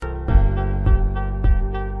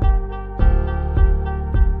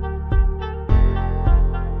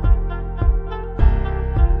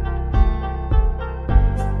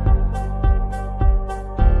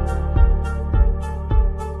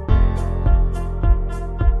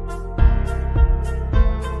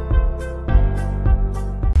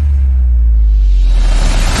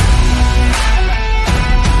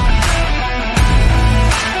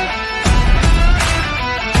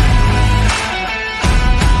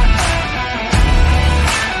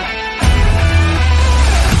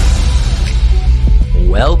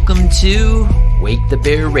to Wake the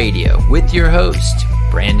Bear Radio with your host,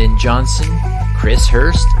 Brandon Johnson, Chris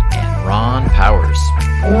Hurst, and Ron Powers.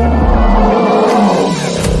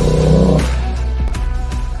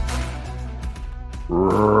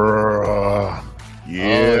 Yeah. Oh,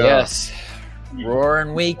 yes.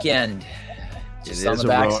 Roaring weekend. Just on the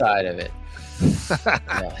backside of it.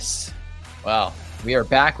 Yes. Well, we are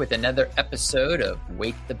back with another episode of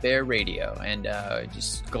Wake the Bear Radio, and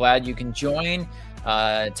just glad you can join.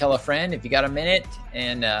 Tell a friend if you got a minute,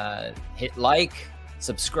 and hit like,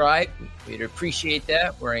 subscribe. We'd appreciate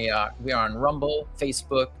that. We are on Rumble,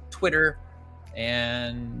 Facebook, Twitter,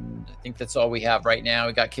 and I think that's all we have right now.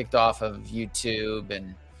 We got kicked off of YouTube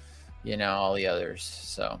and all the others.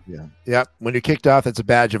 So yeah. When you're kicked off, it's a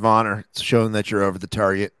badge of honor. It's showing that you're over the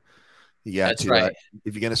target. That's right.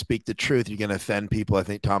 If you're going to speak the truth, you're going to offend people. I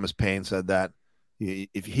think Thomas Paine said that.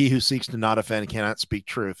 If he who seeks to not offend cannot speak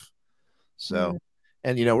truth. So,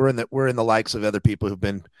 and we're in the likes of other people who've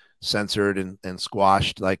been censored and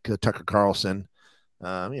squashed, like Tucker Carlson.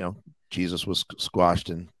 Jesus was squashed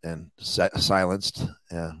and silenced.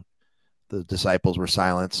 The disciples were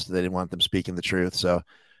silenced. They didn't want them speaking the truth. So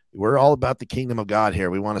we're all about the kingdom of God here.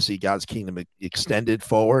 We want to see God's kingdom extended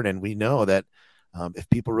forward. And we know that if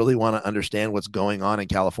people really want to understand what's going on in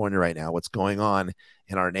California right now, what's going on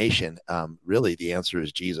in our nation, really the answer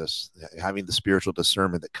is Jesus. Having the spiritual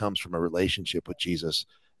discernment that comes from a relationship with Jesus,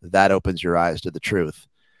 that opens your eyes to the truth.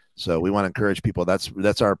 So we want to encourage people. That's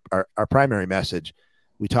our primary message.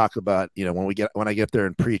 We talk about, when I get up there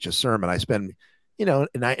and preach a sermon, I spend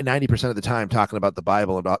 90% of the time talking about the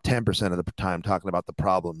Bible, about 10% of the time talking about the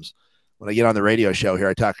problems. When I get on the radio show here,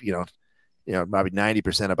 I talk, probably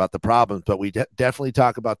 90% about the problems, but we definitely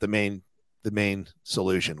talk about the main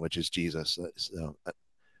solution, which is Jesus.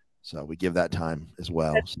 So we give that time as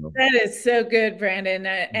well. That is so good, Brandon.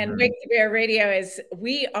 And Wake the Bear Radio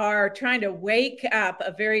we are trying to wake up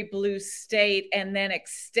a very blue state and then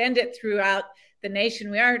extend it throughout the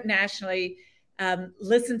nation. We are nationally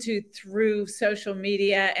listened to through social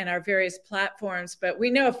media and our various platforms. But we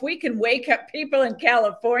know if we can wake up people in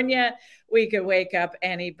California, we could wake up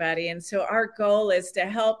anybody. And so our goal is to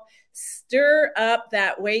help stir up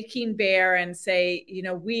that waking bear and say,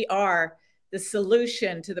 we are the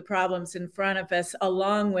solution to the problems in front of us,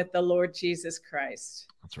 along with the Lord Jesus Christ.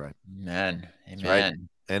 That's right. Amen. Amen. Right.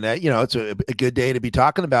 And, it's a good day to be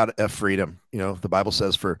talking about freedom. The Bible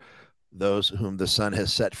says for those whom the Son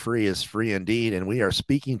has set free is free indeed. And we are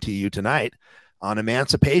speaking to you tonight on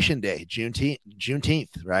Emancipation Day,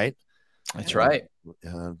 Juneteenth, right? That's right.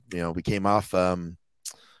 We came off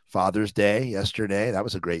Father's Day yesterday. That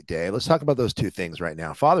was a great day. Let's talk about those two things right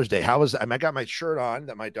now. Father's Day. How was I got my shirt on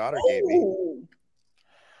that my daughter gave me.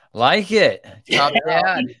 Like it. Top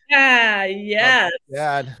dad. Yeah, yes. Top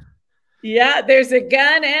dad. Yeah, there's a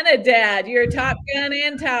gun and a dad. You're a top gun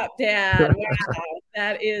and top dad. Wow.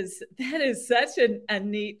 That is such a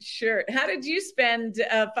neat shirt. How did you spend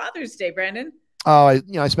Father's Day, Brandon? Oh,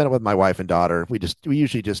 I spent it with my wife and daughter. We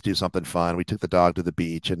usually just do something fun. We took the dog to the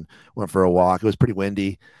beach and went for a walk. It was pretty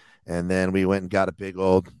windy. And then we went and got a big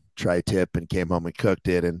old tri-tip and came home and cooked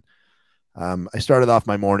it. And I started off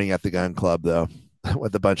my morning at the gun club, though,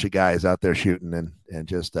 with a bunch of guys out there shooting and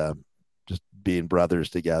just being brothers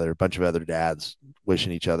together, a bunch of other dads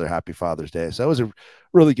wishing each other happy Father's Day. So it was a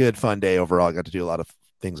really good, fun day overall. I got to do a lot of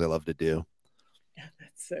things I love to do. Yeah,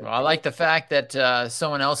 that's so I like the fact that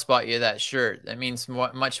someone else bought you that shirt. That means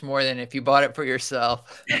much more than if you bought it for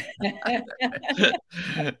yourself. How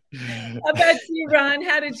about you, Ron?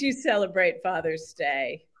 How did you celebrate Father's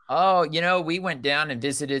Day? Oh, we went down and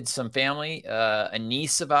visited some family, a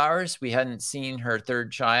niece of ours. We hadn't seen her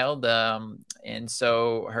third child. And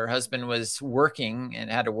so her husband was working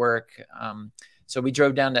and had to work. So we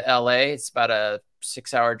drove down to LA. It's about a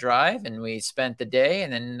 6-hour drive, and we spent the day,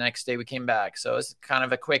 and then the next day we came back. So it's kind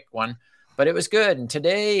of a quick one, but it was good. And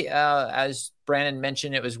today, as Brandon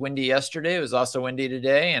mentioned, it was windy yesterday. It was also windy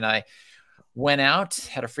today. And I went out,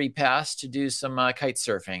 had a free pass to do some kite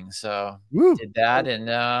surfing. So did that, and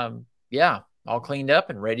all cleaned up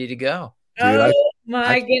and ready to go. Dude,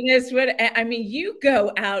 my goodness. You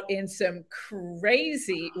go out in some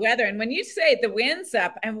crazy weather. And when you say the wind's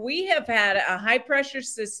up, and we have had a high pressure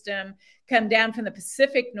system come down from the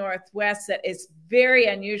Pacific Northwest that is very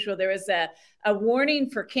unusual. There was a warning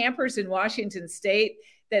for campers in Washington State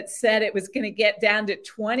that said it was going to get down to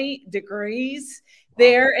 20 degrees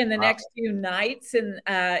there in the next few nights in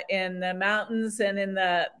the mountains and in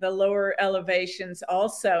the lower elevations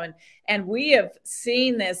also. And we have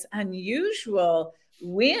seen this unusual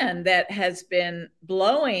wind that has been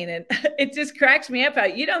blowing, and it just cracks me up how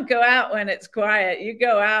you don't go out when it's quiet. You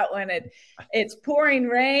go out when it's pouring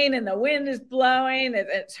rain and the wind is blowing.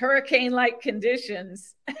 It's hurricane-like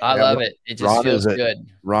conditions. I love it. It just feels good.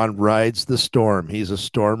 Ron rides the storm. He's a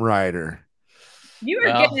storm rider. You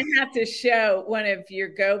are going to have to show one of your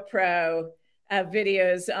GoPro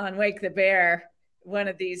videos on Wake the Bear one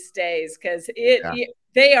of these days, because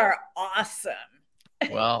they are awesome.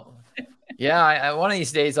 Well, yeah, one of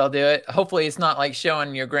these days I'll do it. Hopefully it's not like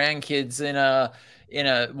showing your grandkids in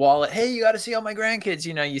a wallet. Hey, you got to see all my grandkids.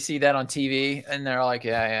 You know, you see that on TV and they're like,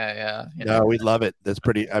 yeah. No, we'd love it. That's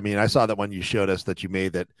pretty. I mean, I saw that one you showed us that you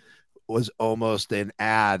made that was almost an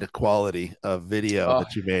ad quality of video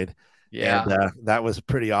that you made. Yeah. And that was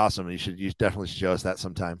pretty awesome. You definitely should show us that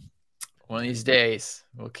sometime. One of these days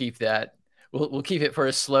we'll keep that. We'll keep it for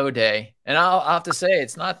a slow day. And I'll have to say,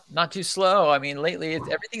 it's not too slow. I mean, lately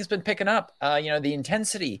everything's been picking up. The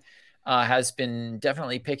intensity has been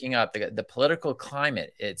definitely picking up. The political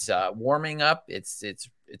climate, it's warming up. It's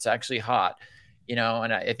actually hot,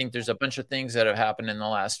 and I think there's a bunch of things that have happened in the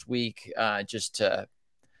last week just to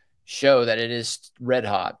show that it is red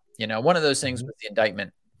hot. One of those things was the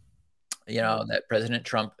indictment, that President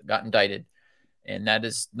Trump got indicted. And that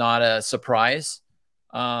is not a surprise.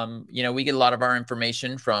 We get a lot of our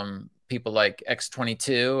information from people like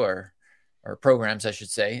X22 or programs, I should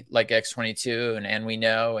say, like X22 and We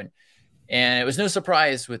Know. And it was no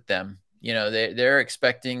surprise with them. They're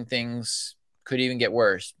expecting things could even get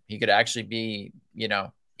worse. He could actually be,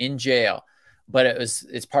 in jail, but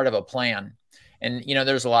it's part of a plan. And,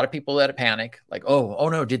 there's a lot of people that panic, like, oh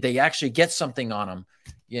no, did they actually get something on him?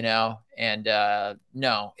 And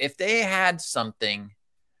no, if they had something,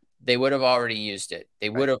 they would have already used it.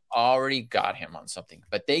 They would have already got him on something,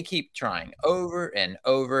 but they keep trying over and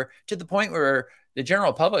over to the point where the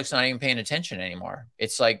general public's not even paying attention anymore.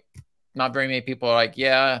 It's like not very many people are like,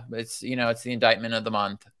 yeah, it's, it's the indictment of the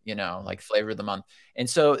month, like flavor of the month. And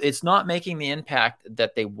so it's not making the impact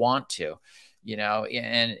that they want to,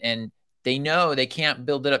 and they know they can't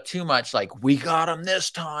build it up too much. Like, we got them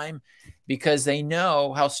this time, because they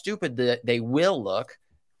know how stupid they will look,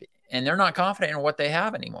 and they're not confident in what they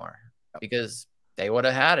have anymore, because they would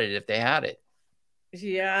have had it if they had it.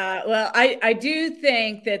 Yeah, well, I do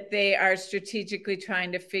think that they are strategically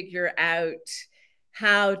trying to figure out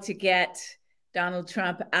how to get Donald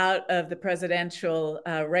Trump out of the presidential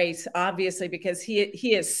race, obviously, because he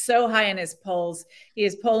is so high in his polls. He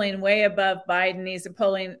is polling way above Biden. He's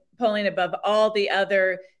polling above all the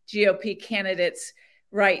other GOP candidates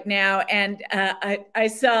right now. And I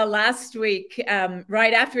saw last week,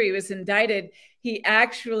 right after he was indicted, he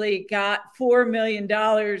actually got $4 million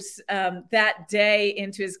that day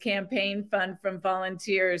into his campaign fund from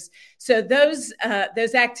volunteers. So those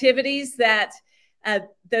activities that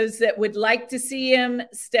those that would like to see him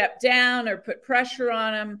step down or put pressure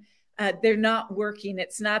on him, they're not working.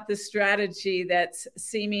 It's not the strategy that's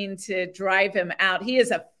seeming to drive him out. He is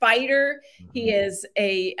a fighter. He is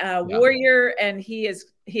a warrior, and he is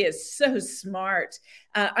so smart.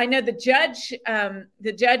 I know the judge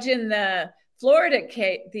in the Florida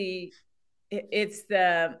case,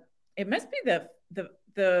 it must be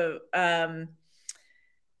the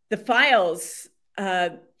files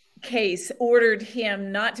case ordered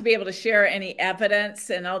him not to be able to share any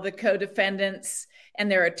evidence, and all the co-defendants and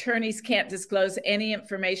their attorneys can't disclose any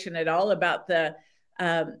information at all about the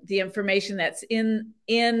information that's in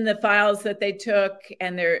the files that they took,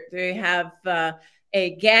 and they have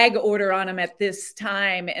a gag order on them at this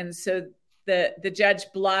time. And so the judge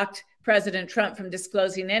blocked President Trump from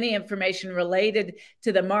disclosing any information related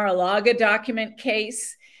to the Mar-a-Lago document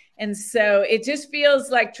case. And so it just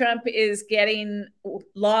feels like Trump is getting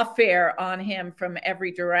lawfare on him from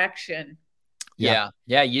every direction. Yeah.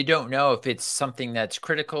 You don't know if it's something that's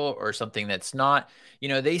critical or something that's not.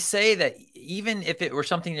 They say that even if it were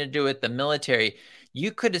something to do with the military,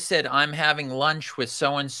 you could have said, I'm having lunch with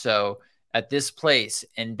so-and-so at this place,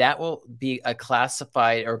 and that will be a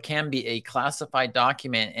classified, or can be a classified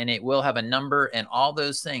document, and it will have a number and all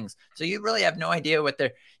those things. So you really have no idea what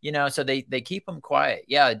they're, so they keep them quiet.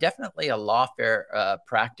 Yeah, definitely a lawfare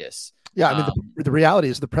practice. Yeah, I mean, the reality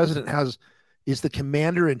is the president is the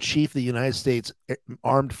commander-in-chief of the United States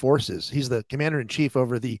Armed Forces. He's the commander-in-chief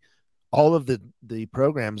over all of the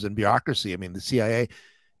programs and bureaucracy. I mean, the CIA,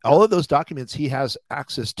 all of those documents he has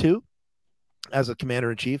access to as a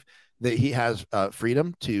commander-in-chief. That he has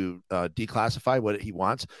freedom to declassify what he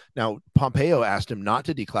wants. Now, Pompeo asked him not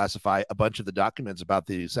to declassify a bunch of the documents about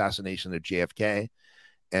the assassination of JFK,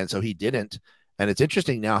 and so he didn't. And it's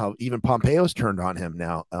interesting now how even Pompeo's turned on him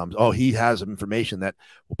now. He has information that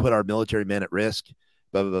will put our military men at risk.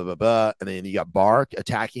 blah, blah, blah, blah, blah. And then you got Barr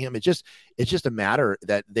attacking him. It's just a matter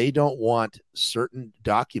that they don't want certain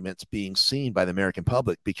documents being seen by the American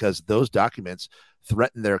public because those documents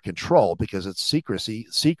threaten their control because it's secrecy.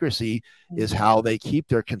 Secrecy is how they keep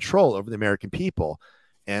their control over the American people.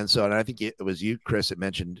 And so, and I think it was you, Chris, that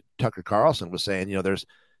mentioned Tucker Carlson was saying, there's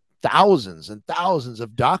thousands and thousands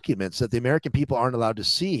of documents that the American people aren't allowed to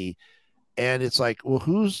see. And it's like, well,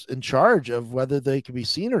 who's in charge of whether they can be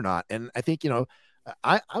seen or not? And I think,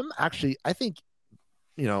 I think,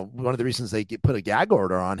 one of the reasons they put a gag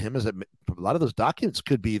order on him is that a lot of those documents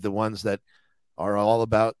could be the ones that are all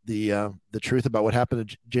about the truth about what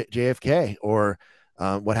happened to JFK or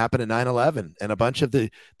what happened in 9/11. And a bunch of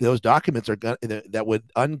those documents are that would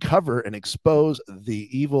uncover and expose the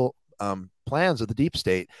evil plans of the deep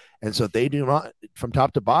state. And so they do not, from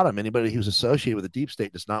top to bottom, anybody who's associated with the deep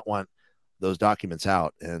state does not want those documents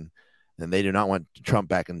out. And they do not want Trump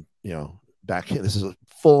back in, this is a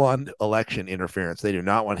full on election interference. They do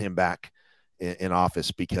not want him back in office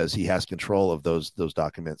because he has control of those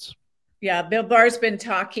documents. Yeah, Bill Barr's been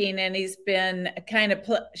talking and he's been kind of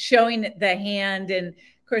showing the hand. And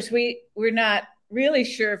of course, we're not really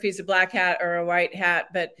sure if he's a black hat or a white hat,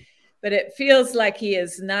 but it feels like he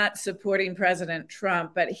is not supporting President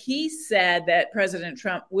Trump. But he said that President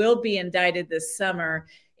Trump will be indicted this summer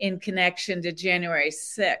in connection to January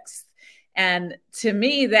 6th. And to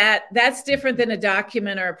me, that's different than a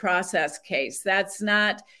document or a process case. That's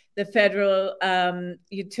not the federal,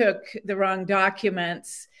 you took the wrong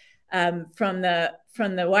documents from the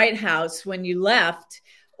White House when you left,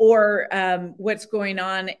 or what's going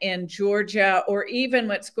on in Georgia, or even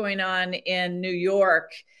what's going on in New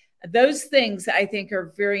York. Those things I think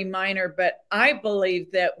are very minor, but I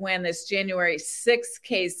believe that when this January 6th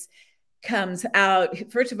case comes out,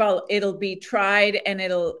 first of all, it'll be tried and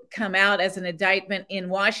it'll come out as an indictment in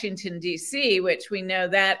Washington, D.C., which we know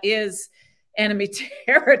that is enemy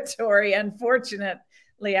territory,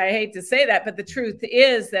 unfortunately. I hate to say that, but the truth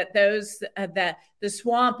is that that the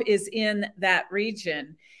swamp is in that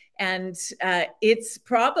region. And it's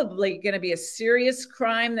probably going to be a serious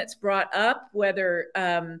crime that's brought up, whether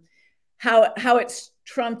how it's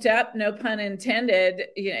trumped up, no pun intended.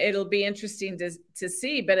 It'll be interesting to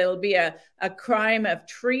see, but it'll be a crime of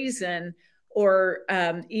treason or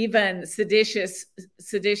even seditious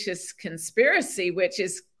conspiracy, which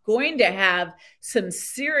is going to have some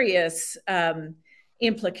serious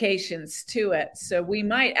implications to it. So we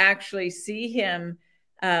might actually see him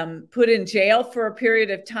put in jail for a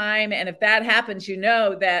period of time. And if that happens,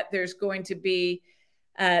 that there's going to be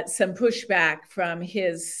some pushback from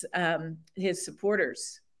his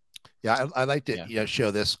supporters. Yeah, I'd like to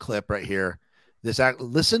show this clip right here.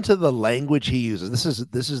 Listen to the language he uses.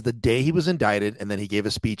 This is the day he was indicted, and then he gave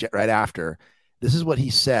a speech right after. This is what he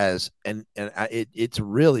says, and it's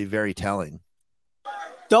really very telling.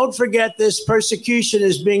 Don't forget, this persecution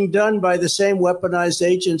is being done by the same weaponized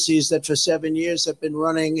agencies that for 7 years have been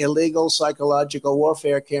running illegal psychological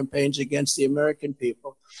warfare campaigns against the American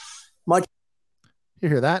people. You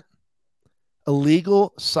hear that?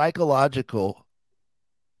 Illegal psychological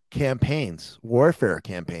campaigns, warfare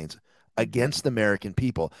campaigns against the American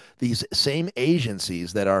people. These same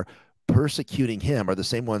agencies that are persecuting him are the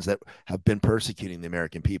same ones that have been persecuting the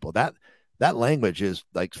American people. That language is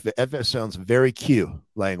like, it sounds very Q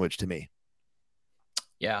language to me.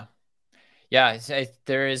 Yeah.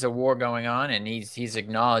 There is a war going on, and he's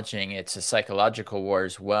acknowledging it's a psychological war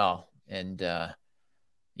as well. And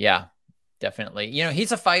definitely.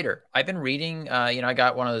 He's a fighter. I've been reading, I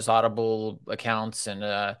got one of those Audible accounts and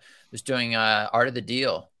was doing Art of the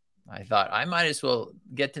Deal. I thought I might as well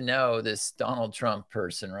get to know this Donald Trump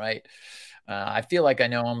person, right? I feel like I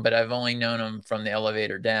know him, but I've only known him from the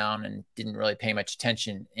elevator down and didn't really pay much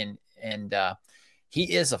attention. And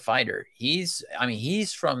he is a fighter. He's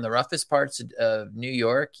from the roughest parts of New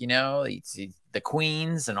York, he's the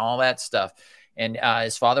Queens and all that stuff. And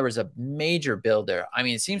his father was a major builder. I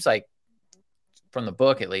mean, it seems like, from the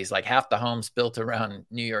book at least, like half the homes built around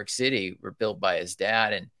New York City were built by his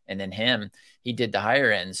dad, and then he did the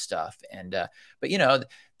higher end stuff. And but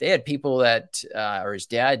they had people that or his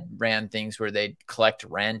dad ran things where they'd collect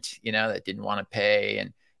rent, that didn't want to pay,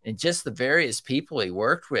 and just the various people he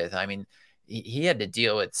worked with. I mean, he had to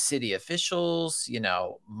deal with city officials,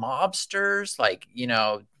 mobsters, like,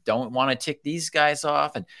 don't want to tick these guys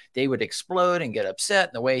off, and they would explode and get upset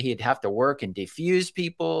in the way he'd have to work and defuse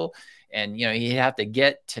people. And, he'd have to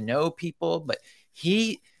get to know people,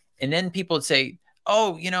 and then people would say,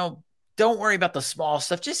 oh, don't worry about the small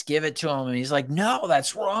stuff. Just give it to him. And he's like, no,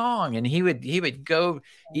 that's wrong. And he would go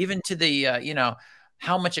even to the,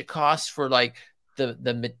 how much it costs for like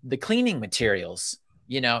the cleaning materials.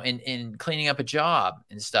 in cleaning up a job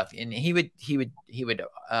and stuff. And he would, he would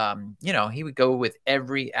go with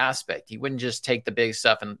every aspect. He wouldn't just take the big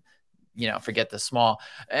stuff and, forget the small.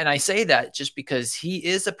 And I say that just because he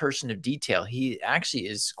is a person of detail. He actually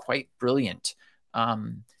is quite brilliant. I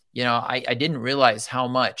didn't realize how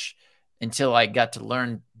much until I got to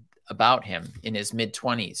learn about him in his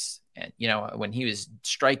mid-20s. And, when he was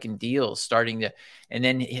striking deals, and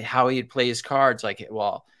then how he'd play his cards,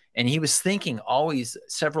 and he was thinking always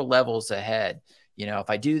several levels ahead. If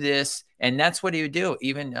I do this, and that's what he would do.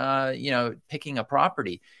 Even, picking a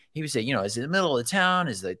property, he would say, is it the middle of the town?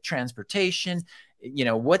 Is the transportation?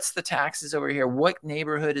 What's the taxes over here? What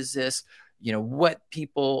neighborhood is this? What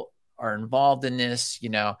people are involved in this?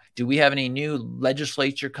 Do we have any new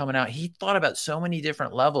legislature coming out? He thought about so many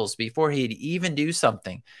different levels before he'd even do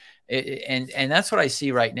something. And that's what I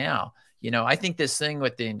see right now. I think this thing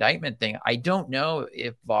with the indictment thing, I don't know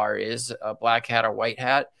if Barr is a black hat or white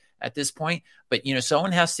hat at this point, but,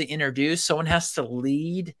 someone has to introduce, someone has to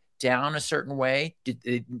lead down a certain way.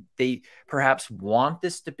 Did they perhaps want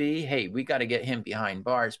this to be, hey, we got to get him behind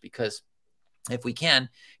bars, because if we can,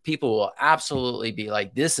 people will absolutely be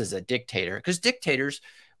like, this is a dictator. Because dictators,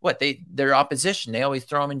 their opposition, they always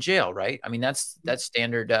throw them in jail, right? I mean, that's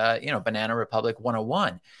standard, Banana Republic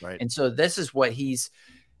 101. Right. And so this is what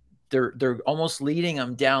they're almost leading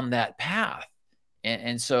them down that path.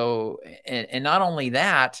 And so not only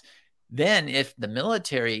that, then if the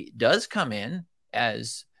military does come in,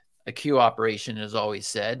 as a Q operation has always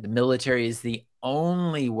said, the military is the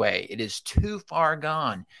only way. It is too far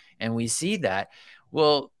gone. And we see that.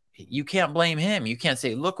 Well, you can't blame him. You can't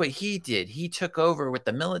say, look what he did. He took over with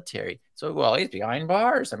the military. So, well, he's behind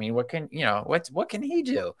bars. I mean, what can he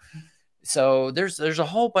do? So there's a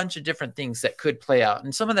whole bunch of different things that could play out.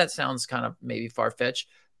 And some of that sounds kind of maybe far-fetched.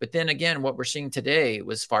 But then again, what we're seeing today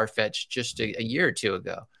was far-fetched just a year or two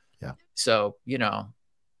ago. Yeah. So,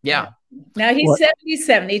 yeah. Now he's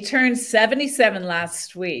 77. He turned 77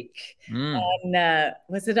 last week.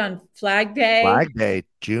 Was it on Flag Day? Flag Day,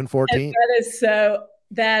 June 14th.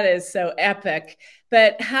 That is so epic.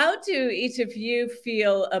 But how do each of you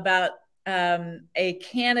feel about a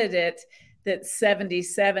candidate that's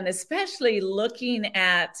 77, especially looking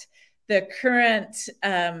at the current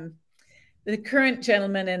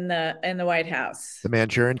gentleman in the White House? The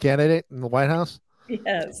Manchurian candidate in the White House?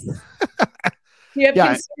 Yes. Do you have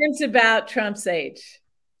concerns about Trump's age?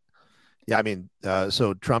 Yeah, I mean,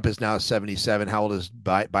 so Trump is now 77. How old is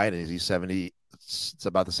Biden? Is he 70? It's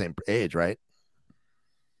about the same age, right?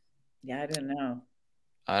 Yeah, I don't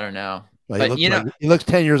know. Well, but he looks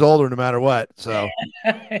 10 years older no matter what. So,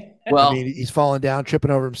 well, I mean, he's falling down,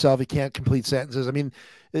 tripping over himself. He can't complete sentences. I mean,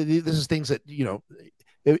 this is things that,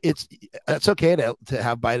 it's okay to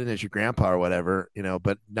have Biden as your grandpa or whatever,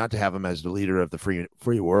 but not to have him as the leader of the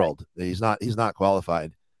free world. He's not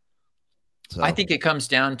qualified. So I think it comes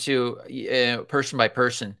down to person by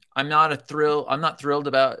person. I'm not thrilled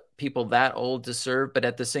about people that old to serve, but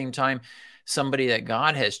at the same time, somebody that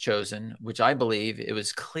God has chosen, which I believe it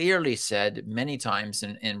was clearly said many times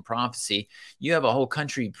in prophecy, you have a whole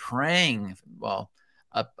country praying. Well,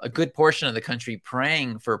 a good portion of the country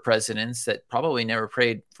praying for presidents that probably never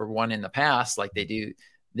prayed for one in the past like they do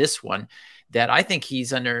this one, that I think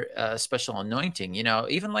he's under a special anointing,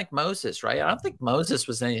 even like Moses, right? I don't think Moses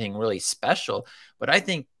was anything really special, but I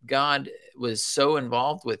think God was so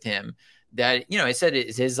involved with him that, he said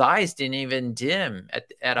his eyes didn't even dim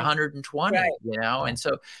at 120, right. And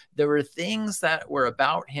so there were things that were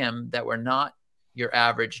about him that were not your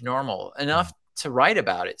average normal enough to write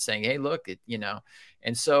about it, saying, hey, look,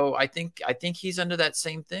 and so I think he's under that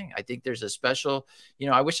same thing. I think there's a special,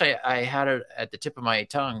 I wish I had it at the tip of my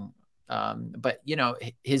tongue. But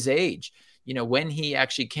his age, when he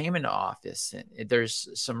actually came into office, and there's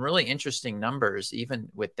some really interesting numbers, even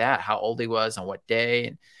with that, how old he was on what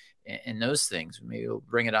day and those things. Maybe we'll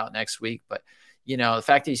bring it out next week. But, the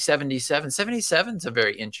fact that he's 77 is a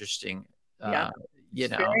very interesting,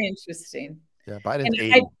 it's very interesting. Yeah, Biden's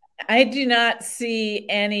 80. I do not see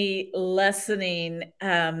any lessening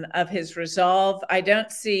of his resolve. I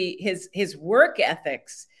don't see his work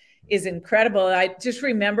ethics is incredible. I just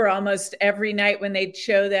remember almost every night when they'd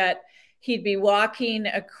show that he'd be walking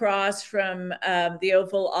across from the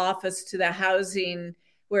Oval Office to the housing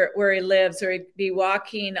where he lives, or he'd be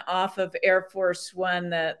walking off of Air Force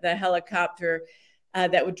One, the helicopter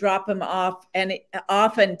that would drop him off, and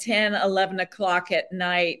often 10, 11 o'clock at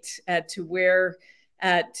night to where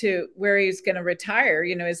he's going to retire,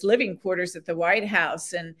 his living quarters at the White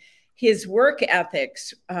House. And his work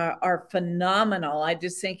ethics are phenomenal. I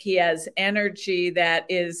just think he has energy that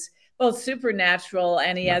is Well, supernatural,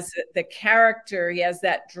 and he has the character, he has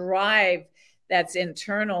that drive that's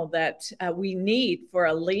internal that we need for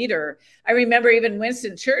a leader. I remember even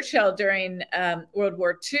Winston Churchill during World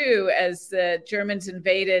War II, as the Germans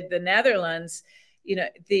invaded the Netherlands, you know,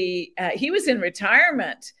 he was in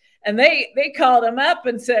retirement, and they called him up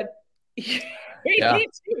and said, we need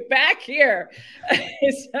you back here.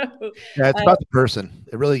 So, yeah, it's about the person.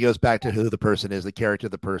 It really goes back to who the person is, the character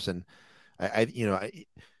of the person. I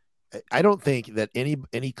don't think that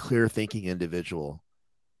any clear thinking individual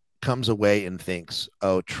comes away and thinks,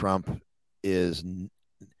 oh, Trump is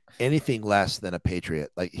anything less than a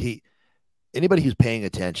patriot. Like anybody who's paying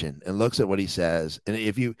attention and looks at what he says, and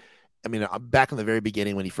back in the very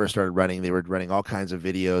beginning when he first started running, they were running all kinds of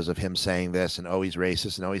videos of him saying this and, oh, he's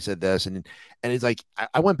racist, and, oh, he said this, and it's like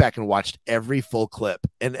I went back and watched every full clip,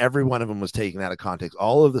 and every one of them was taken out of context.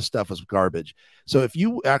 All of the stuff was garbage. So if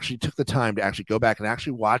you actually took the time to actually go back and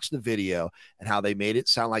actually watch the video and how they made it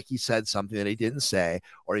sound like he said something that he didn't say,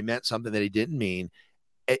 or he meant something that he didn't mean,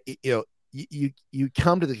 you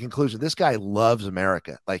come to the conclusion this guy loves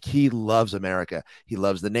America. Like, he loves America. He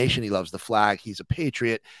loves the nation. He loves the flag. He's a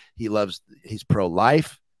patriot. He's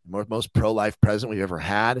pro-life, most pro-life president we've ever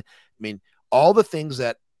had. I mean, all the things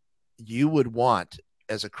that you would want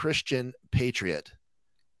as a Christian patriot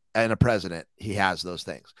and a president, he has those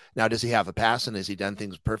things. Now, does he have a past, and has he done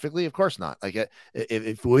things perfectly? Of course not. Like,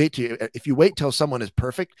 if you wait till someone is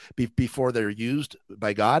perfect before they're used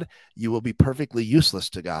by God, you will be perfectly useless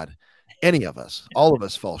to God. Any of us, all of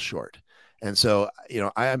us fall short. And so,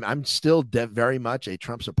 I'm still very much a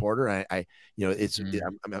Trump supporter.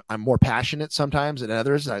 I'm more passionate sometimes than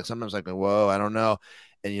others. Sometimes I go, whoa, I don't know.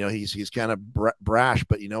 And, he's kind of brash,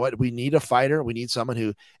 but you know what? We need a fighter. We need someone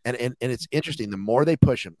who, and it's interesting. The more they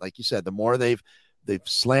push him, like you said, the more they've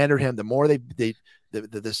slandered him, the more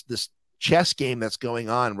this chess game that's going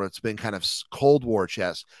on, where it's been kind of Cold War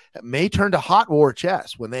chess, it may turn to hot war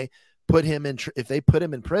chess when they put him in, if they put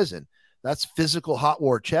him in prison. That's physical hot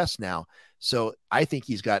war chess now. So I think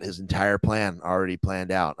he's got his entire plan already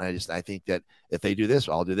planned out. I think that if they do this,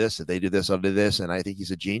 I'll do this. If they do this, I'll do this. And I think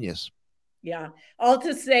he's a genius. Yeah. All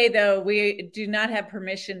to say, though, we do not have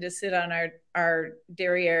permission to sit on our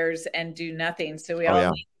derrieres and do nothing. So we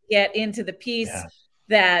all need to get into the peace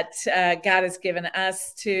that God has given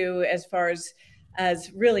us to, as far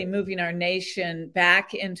as really moving our nation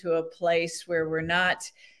back into a place where we're not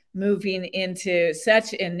moving into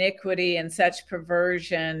such iniquity and such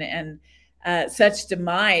perversion and such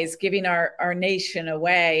demise, giving our nation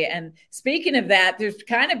away. And speaking of that, there's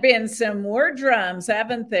kind of been some war drums,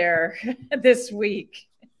 haven't there, this week?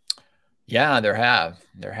 Yeah, there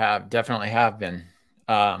definitely have been.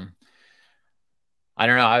 I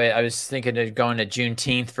don't know. I was thinking of going to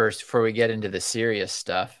Juneteenth first before we get into the serious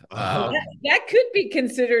stuff. That could be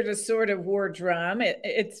considered a sort of war drum.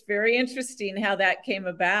 It's very interesting how that came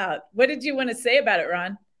about. What did you want to say about it,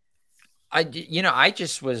 Ron? I did a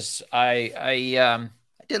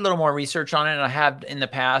little more research on it, and I have in the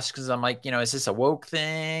past, because I'm like, is this a woke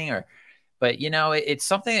thing? But it's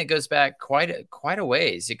something that goes back quite a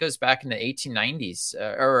ways. It goes back in the 1890s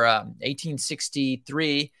or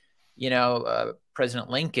 1863. President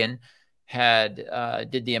Lincoln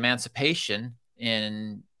did the emancipation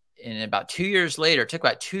in about 2 years later. It took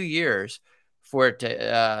about 2 years for it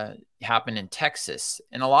to happen in Texas.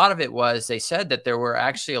 And a lot of it was, they said that there were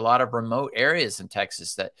actually a lot of remote areas in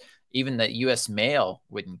Texas that even the U.S. mail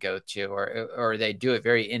wouldn't go to, or they do it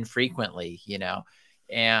very infrequently,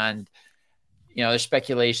 and there's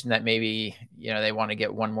speculation that maybe, they want to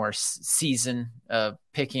get one more season of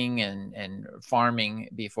picking and farming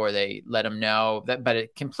before they let them know that, but a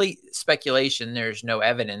complete speculation. There's no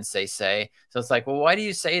evidence, they say. So it's like, well, why do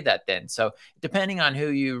you say that then? So depending on who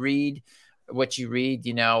you read, what you read,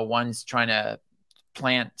 one's trying to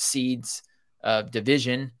plant seeds of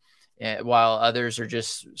division, while others are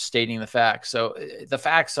just stating the facts. So the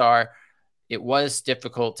facts are, it was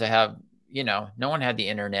difficult to have, no one had the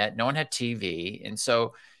internet, no one had TV. And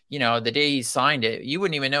so, the day he signed it, you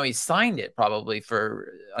wouldn't even know he signed it probably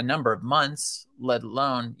for a number of months, let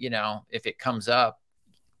alone, if it comes up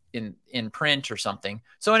in print or something.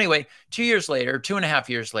 So anyway, 2.5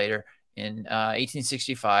 years later, in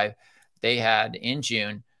 1865, they had, in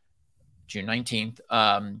June 19th,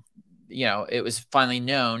 it was finally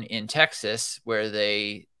known in Texas, where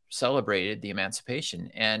they celebrated the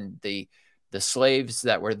emancipation, and the slaves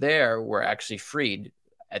that were there were actually freed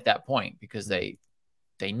at that point, because they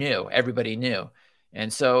knew, everybody knew.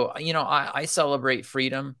 And so, I celebrate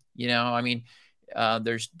freedom.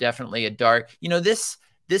 There's definitely a dark, this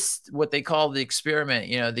what they call the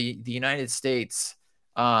experiment, the United States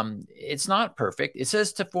It's not perfect. It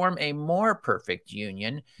says to form a more perfect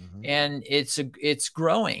union, and it's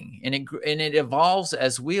growing, and it evolves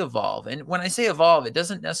as we evolve. And when I say evolve, it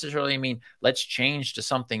doesn't necessarily mean let's change to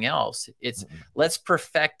something else. It's let's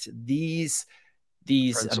perfect these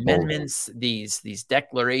principles, amendments, these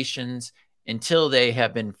declarations until they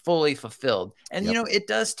have been fully fulfilled. And it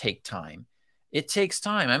does take time. It takes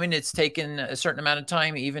time. I mean, it's taken a certain amount of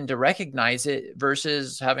time even to recognize it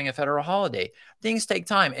versus having a federal holiday. Things take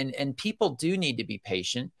time, and people do need to be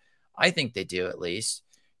patient. I think they do, at least.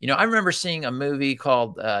 I remember seeing a movie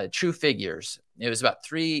called True Figures. It was about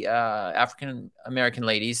 3 African-American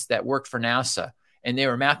ladies that worked for NASA, and they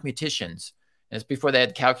were mathematicians. It's before they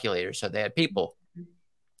had calculators, so they had people.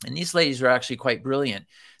 And these ladies were actually quite brilliant.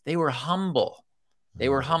 They were humble. They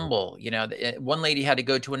were humble. One lady had to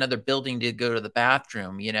go to another building to go to the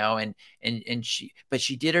bathroom, and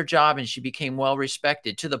she did her job, and she became well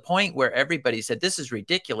respected to the point where everybody said, this is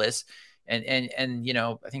ridiculous. And I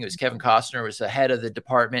think it was Kevin Costner was the head of the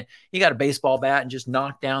department. He got a baseball bat and just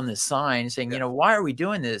knocked down this sign saying, why are we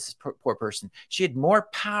doing this? Poor person. She had more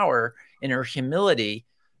power in her humility,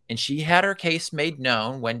 and she had her case made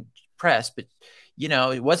known when pressed, but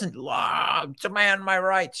it wasn't demand my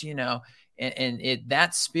rights, and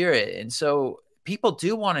that spirit. And so people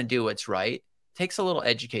do want to do what's right. It takes a little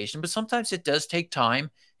education, but sometimes it does take time,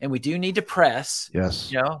 and we do need to press.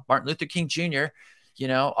 Yes. Martin Luther King Jr.,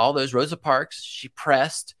 all those Rosa Parks, she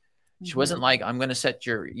pressed. She wasn't like, I'm going to set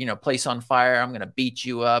your, place on fire. I'm going to beat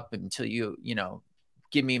you up until you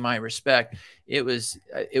give me my respect. It was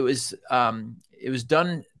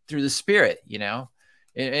done through the spirit,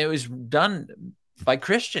 it was done by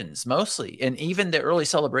Christians mostly. And even the early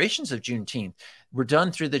celebrations of Juneteenth were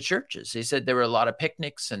done through the churches. They said there were a lot of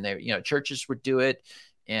picnics, and churches would do it.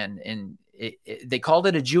 And they called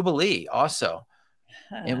it a Jubilee also.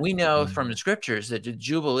 And we know from the scriptures that the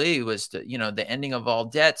Jubilee was the ending of all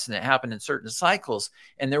debts, and it happened in certain cycles.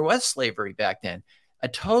 And there was slavery back then, a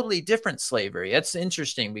totally different slavery. That's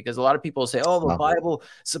interesting, because a lot of people say, oh, the Bible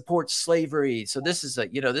supports slavery. So this is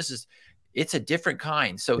it's a different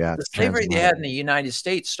kind. So the slavery they had in the United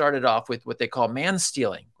States started off with what they call man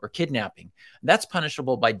stealing or kidnapping. That's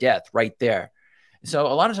punishable by death right there. So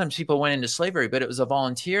a lot of times people went into slavery, but it was a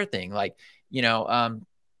volunteer thing. Like,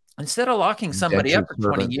 instead of locking somebody up for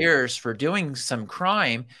 20 years for doing some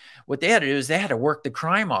crime, what they had to do is they had to work the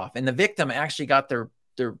crime off, and the victim actually got their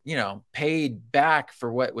paid back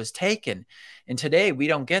for what was taken. And today we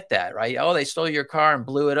don't get that, right? Oh, they stole your car and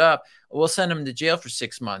blew it up. We'll send them to jail for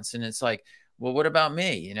 6 months. And it's like, well, what about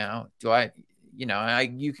me? You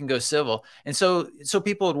can go civil. And so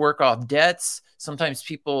people would work off debts. Sometimes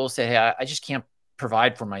people say, hey, I just can't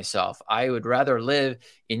provide for myself. I would rather live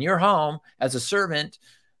in your home as a servant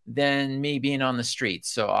than me being on the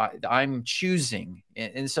streets. So I'm choosing.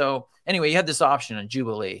 And so anyway, you had this option on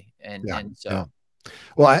Jubilee.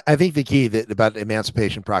 Well, I think the key about the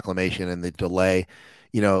Emancipation Proclamation and the delay,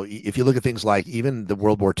 if you look at things like even the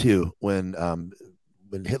World War II, when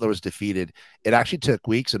Hitler was defeated, it actually took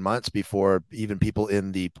weeks and months before even people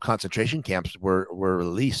in the concentration camps were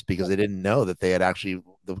released, because they didn't know that the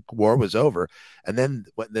war was over. And then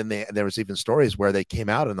there was even stories where they came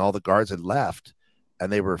out and all the guards had left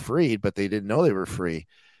and they were freed, but they didn't know they were free.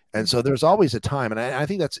 And so there's always a time. And I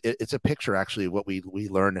think it's a picture actually of what we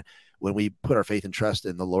learn when we put our faith and trust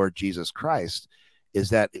in the Lord Jesus Christ, is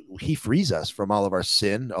that he frees us from all of our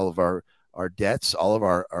sin, all of our debts, all of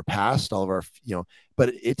our past, all of our,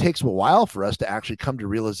 but it takes a while for us to actually come to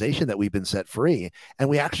realization that we've been set free. And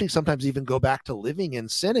we actually sometimes even go back to living in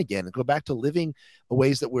sin again, and go back to living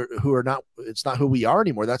ways that it's not who we are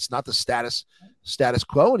anymore. That's not the status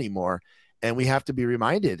quo anymore. And we have to be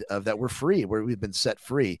reminded of that we're free, where we've been set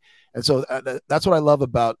free. And so that's what I love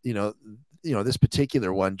about, this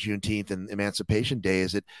particular one, Juneteenth and Emancipation Day,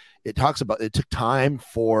 is it talks about, it took time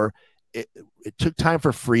for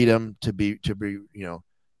freedom to be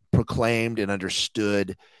proclaimed and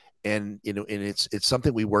understood. And it's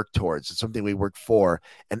something we work towards. It's something we work for.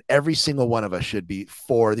 And every single one of us should be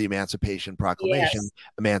for the Emancipation Proclamation, yes.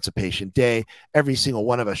 Emancipation Day. Every single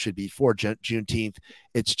one of us should be for Juneteenth.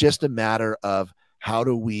 It's just a matter of how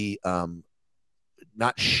do we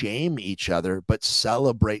not shame each other, but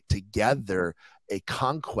celebrate together a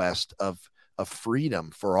conquest of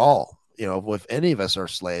freedom for all. If any of us are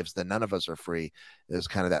slaves, then none of us are free. Is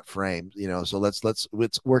kind of that frame, so let's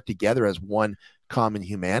work together as one common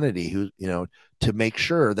humanity to make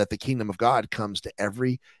sure that the kingdom of God comes to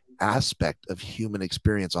every aspect of human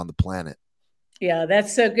experience on the planet. Yeah,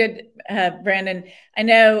 that's so good, Brandon. I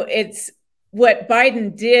know it's what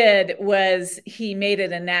Biden did was he made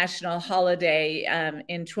it a national holiday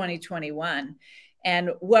in 2021.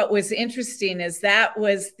 And what was interesting is that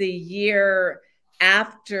was the year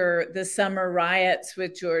after the summer riots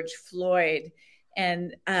with George Floyd.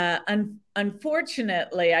 And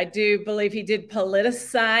unfortunately, I do believe he did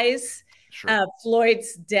politicize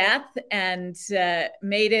Floyd's death and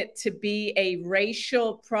made it to be a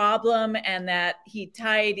racial problem, and that he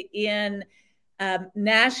tied in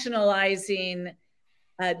nationalizing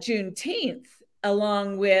Juneteenth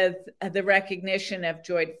along with the recognition of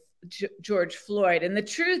George Floyd. And the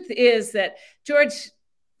truth is that George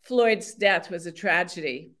Floyd's death was a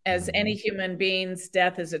tragedy, as any human being's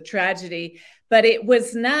death is a tragedy, but it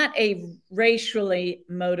was not a racially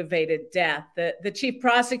motivated death. The chief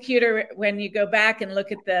prosecutor, when you go back and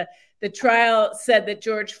look at the trial, said that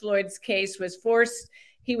George Floyd's case was forced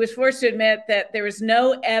to admit that there was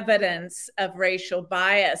no evidence of racial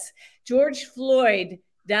bias. George Floyd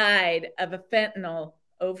died of a fentanyl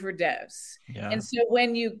overdose. Yeah. And so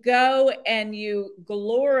when you go and you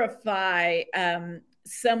glorify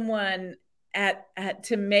someone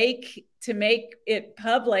to make it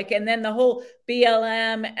public, and then the whole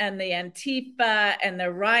BLM and the Antifa and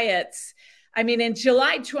the riots. I mean, in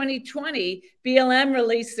July 2020, BLM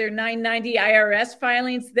released their 990 IRS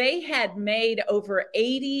filings. They had made over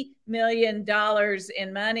 $80 million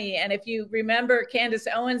in money. And if you remember, Candace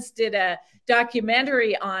Owens did a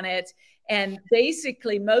documentary on it. And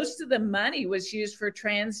basically, most of the money was used for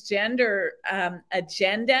transgender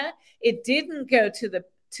agenda. It didn't go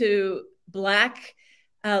to Black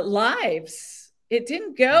lives. It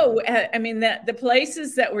didn't go. I mean, the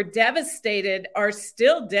places that were devastated are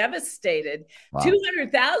still devastated. Wow.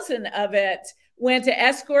 200,000 of it went to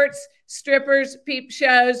escorts, strippers, peep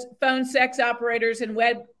shows, phone sex operators, and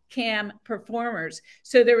webcam performers.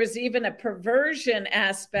 So there was even a perversion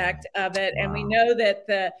aspect of it. Wow. And we know that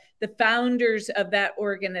the founders of that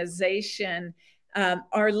organization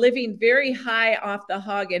are living very high off the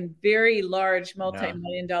hog in very large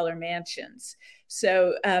multi-million-dollar mansions.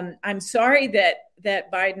 So I'm sorry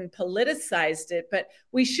that Biden politicized it, but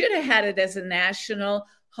we should have had it as a national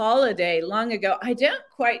holiday long ago. I don't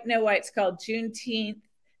quite know why it's called Juneteenth.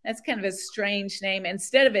 That's kind of a strange name,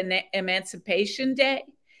 instead of an Emancipation Day,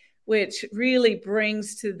 which really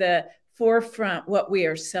brings to the forefront what we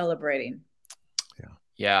are celebrating.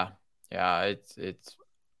 Yeah. It's.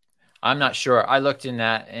 I'm not sure. I looked in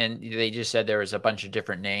that, and they just said there was a bunch of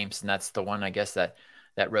different names, and that's the one, I guess, that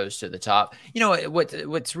rose to the top. You know,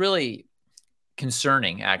 what's really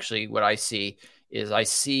concerning, actually, what I see is I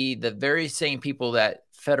see the very same people that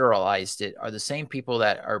federalized it are the same people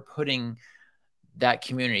that are putting that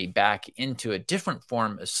community back into a different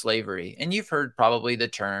form of slavery. And you've heard probably the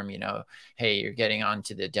term, you know, hey, you're getting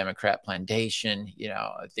onto the Democrat plantation, you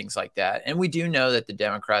know, things like that. And we do know that the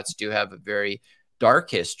Democrats do have a very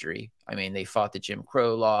dark history. I mean, they fought the Jim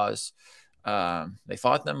Crow laws. They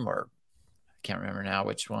fought them, or I can't remember now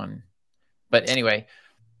which one. But anyway,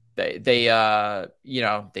 they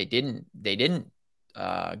didn't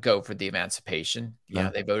go for the emancipation. You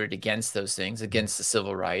know, they voted against those things, against the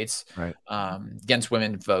civil rights, right. Against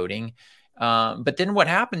women voting. But then what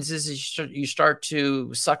happens is you start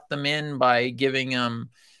to suck them in by giving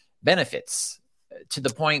them benefits to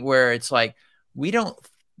the point where it's like,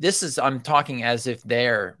 I'm talking as if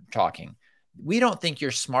they're talking. We don't think you're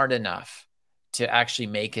smart enough to actually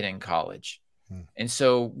make it in college. And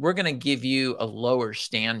so we're going to give you a lower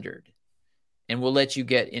standard, and we'll let you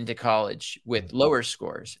get into college with lower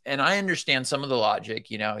scores. And I understand some of the logic,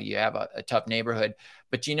 you know, you have a tough neighborhood,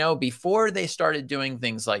 but, you know, before they started doing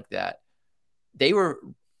things like that, they were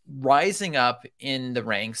rising up in the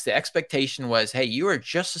ranks. The expectation was, hey, you are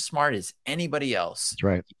just as smart as anybody else. That's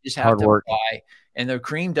right. You just have to apply. And the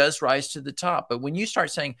cream does rise to the top. But when you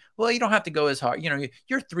start saying, well, you don't have to go as hard, you know,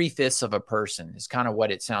 you're 3/5 of a person is kind of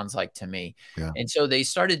what it sounds like to me. Yeah. And so they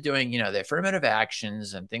started doing, you know, the affirmative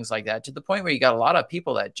actions and things like that, to the point where you got a lot of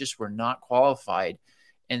people that just were not qualified,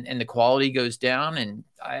 and the quality goes down. And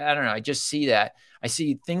I don't know. I just see that. I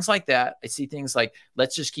see things like that. I see things like,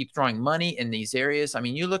 let's just keep throwing money in these areas. I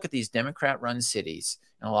mean, you look at these Democrat-run cities,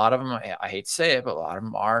 and a lot of them, I hate to say it, but a lot of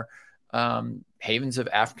them are havens of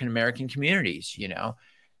African-American communities, you know,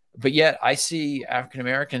 but yet I see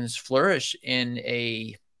African-Americans flourish in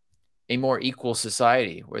a more equal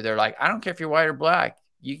society where they're like, I don't care if you're white or black,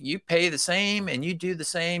 you pay the same and you do the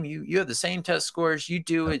same. You have the same test scores, you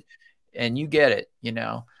do it and you get it, you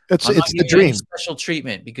know. It's the dream. Special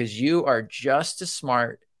treatment because you are just as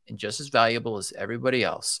smart and just as valuable as everybody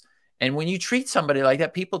else. And when you treat somebody like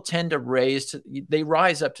that, people tend to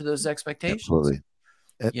rise up to those expectations. Absolutely.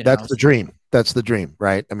 That's the dream. That's the dream,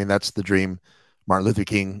 right? I mean, that's the dream. Martin Luther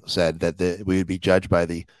King said that we would be judged by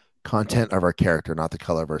the content of our character, not the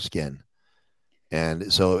color of our skin.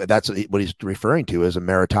 And so that's what he's referring to as a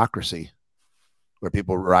meritocracy, where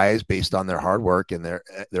people rise based on their hard work and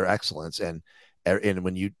their excellence. And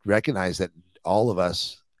when you recognize that all of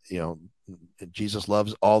us, Jesus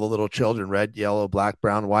loves all the little children, red, yellow, black,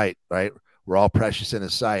 brown, white, right? We're all precious in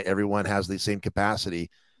his sight. Everyone has the same capacity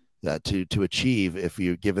to achieve if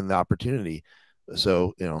you're given the opportunity.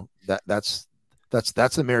 So, that's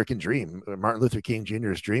the American dream. Martin Luther King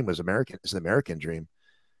Jr.'s dream was American. It's the American dream.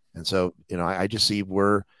 And so, I just see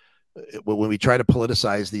when we try to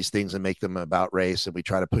politicize these things and make them about race, and we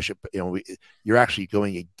try to push it, you're actually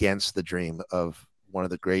going against the dream of one of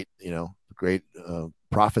the great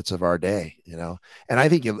prophets of our day, And I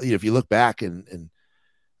think if you look back and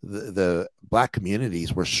the Black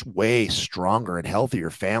communities were way stronger and healthier.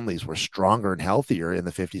 Families were stronger and healthier in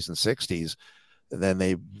the 50s and 60s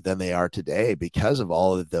than they are today because of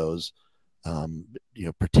all of those,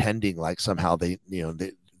 pretending like somehow that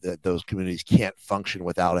those communities can't function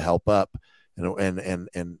without a help up,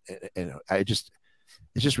 and it's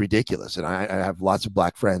just ridiculous. And I have lots of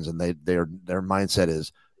Black friends, and their mindset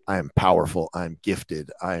is, I am powerful, I'm gifted,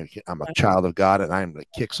 I'm a child of God, and I'm going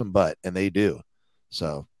to kick some butt, and they do.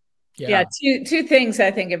 So. Yeah, two things I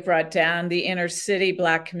think have brought down the inner city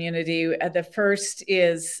Black community. The first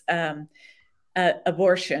is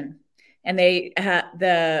abortion. And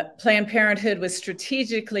the Planned Parenthood was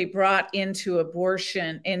strategically brought into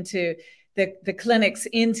abortion, into the clinics,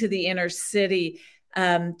 into the inner city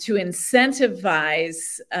to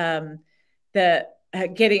incentivize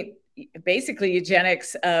getting basically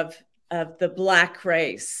eugenics of the Black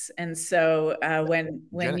race. And so when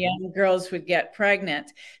young girls would get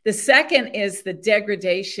pregnant. The second is the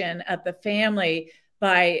degradation of the family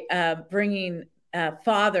by bringing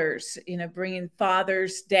fathers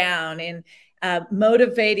down and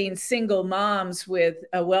motivating single moms with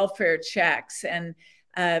welfare checks and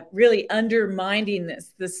really undermining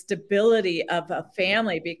the stability of a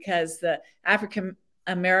family, because the African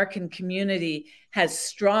American community has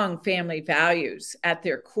strong family values at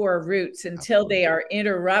their core roots until they are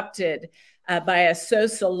interrupted by a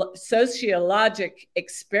sociologic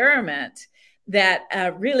experiment that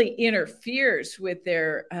really interferes with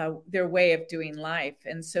their way of doing life.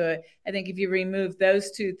 And so I think if you remove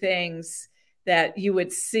those two things, that you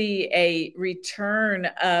would see a return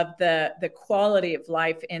of the quality of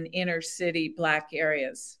life in inner city Black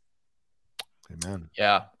areas. Amen.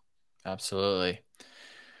 Yeah, absolutely.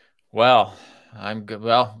 Well, I'm good.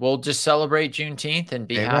 Well, we'll just celebrate Juneteenth and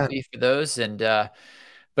be happy for those. And, but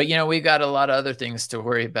we've got a lot of other things to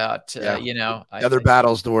worry about. Other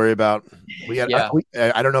battles to worry about.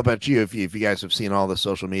 I don't know about you, if you guys have seen all the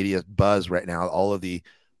social media buzz right now, all of the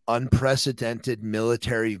unprecedented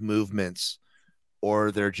military movements,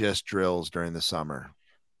 or they're just drills during the summer.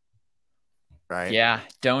 Right. Yeah.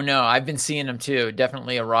 Don't know. I've been seeing them too.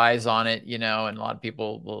 Definitely a rise on it, and a lot of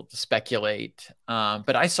people will speculate.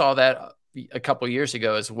 But I saw that a couple of years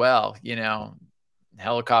ago as well,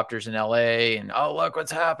 helicopters in LA and, oh, look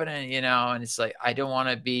what's happening, and it's like, I don't want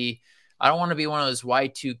to be one of those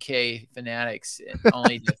Y2K fanatics,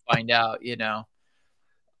 only to find out,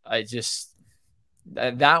 I just,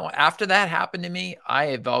 after that happened to me, I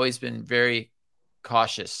have always been very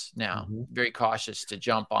cautious now, very cautious to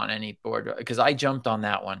jump on any board, because I jumped on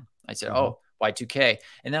that one. I said, oh, Y2K.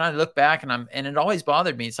 And then I look back and it always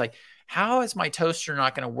bothered me. It's like, how is my toaster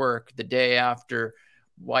not going to work the day after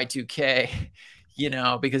Y2K?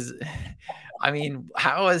 Because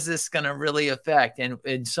how is this going to really affect?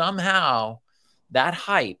 And somehow that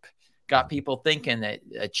hype got people thinking that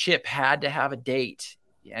a chip had to have a date,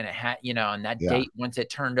 and it had, and that date, once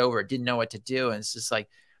it turned over, it didn't know what to do. And it's just like,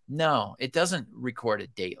 no, it doesn't record a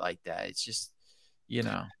date like that. It's just,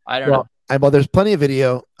 I don't know. Well, there's plenty of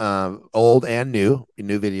video, old and new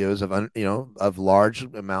videos of, of large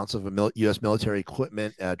amounts of U.S. military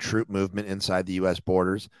equipment, troop movement inside the U.S.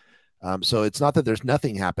 borders. So it's not that there's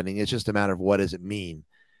nothing happening. It's just a matter of what does it mean?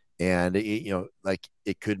 And,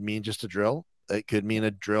 it could mean just a drill. It could mean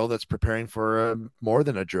a drill that's preparing for more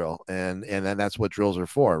than a drill. And then that's what drills are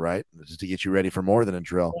for, right? Just to get you ready for more than a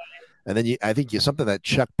drill. And then I think something that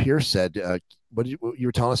Chuck Pierce said, what you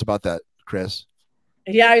were telling us about that, Chris?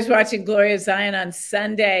 Yeah, I was watching Gloria Zion on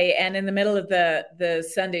Sunday, and in the middle of the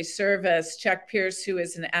Sunday service, Chuck Pierce, who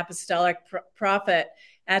is an apostolic prophet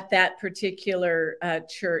at that particular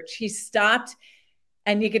church, he stopped,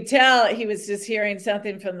 and you could tell he was just hearing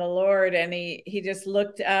something from the Lord, and he just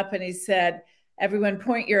looked up and he said, everyone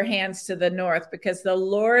point your hands to the north, because the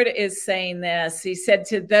Lord is saying this. He said,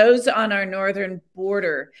 to those on our northern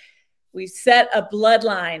border, we set a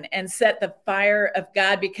bloodline and set the fire of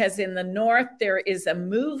God, because in the north there is a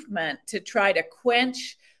movement to try to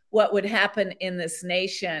quench what would happen in this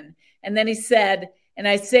nation. And then he said, and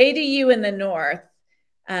I say to you in the North,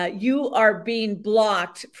 you are being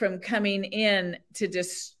blocked from coming in to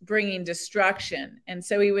bringing destruction. And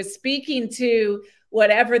so he was speaking to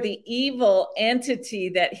whatever the evil entity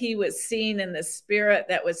that he was seeing in the spirit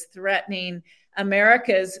that was threatening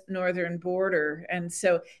America's northern border. And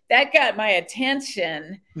so that got my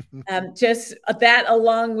attention, just that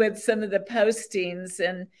along with some of the postings.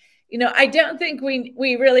 And I don't think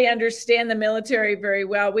we really understand the military very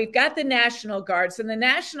well. We've got the National Guards, and the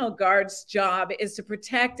National Guard's job is to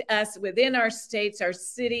protect us within our states, our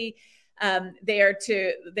city.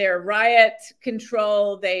 They're riot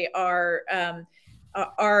control. They are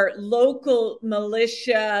our local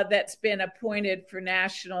militia that's been appointed for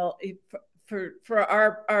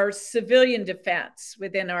our civilian defense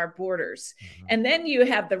within our borders. Mm-hmm. And then you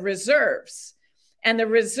have the reserves. And the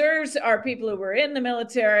reserves are people who were in the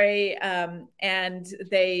military and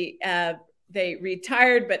they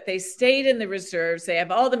retired, but they stayed in the reserves. They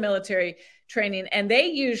have all the military training, and they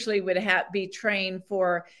usually would be trained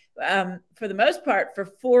for the most part, for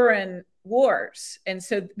foreign wars. And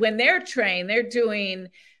so when they're trained, they're doing,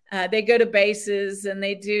 they go to bases and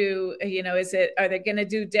they do, are they going to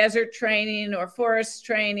do desert training or forest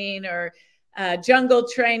training or jungle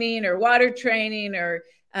training or water training or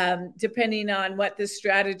depending on what the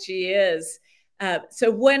strategy is.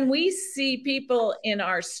 So when we see people in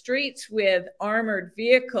our streets with armored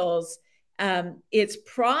vehicles, it's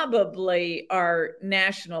probably our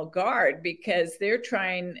National Guard, because their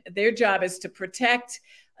job is to protect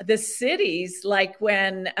the cities. Like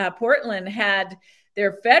when Portland had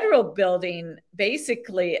their federal building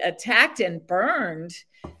basically attacked and burned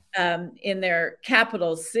in their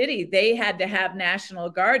capital city, they had to have National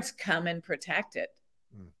Guards come and protect it.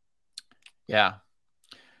 Yeah.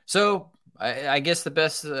 So I guess the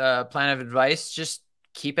best plan of advice, just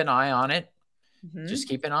keep an eye on it. Mm-hmm. Just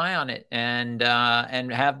keep an eye on it and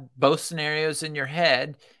have both scenarios in your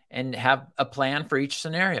head and have a plan for each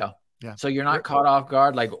scenario. Yeah. So you're not caught off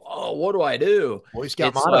guard like, oh, what do I do? Boy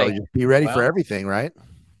Scout motto, just be ready for everything, right?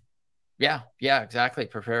 Yeah, exactly.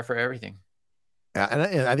 Prepare for everything. Yeah, and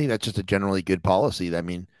I think that's just a generally good policy. I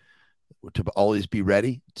mean, to always be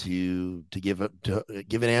ready to give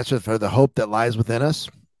an answer for the hope that lies within us.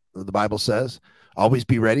 The Bible says, always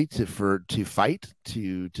be ready to fight,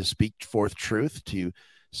 to speak forth truth, to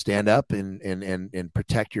stand up and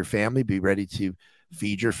protect your family. Be ready to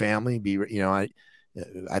feed your family.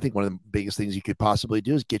 I think one of the biggest things you could possibly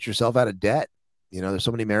do is get yourself out of debt. There's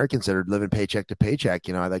so many Americans that are living paycheck to paycheck.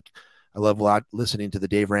 I love a lot listening to the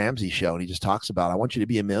Dave Ramsey show, and he just talks about, I want you to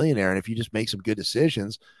be a millionaire. And if you just make some good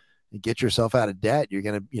decisions and get yourself out of debt, you're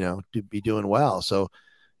going to, be doing well. So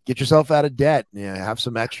get yourself out of debt, have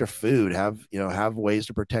some extra food, have ways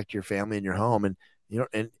to protect your family and your home. And,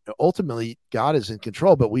 and ultimately God is in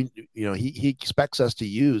control, but he expects us to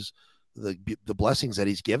use the blessings that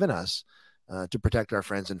he's given us to protect our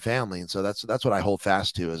friends and family. And so that's what I hold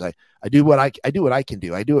fast to, is I do what I can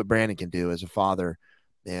do. I do what Brandon can do as a father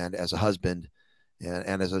and as a husband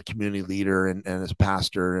and as a community leader and as a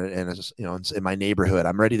pastor and as in my neighborhood.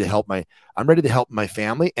 I'm ready to help my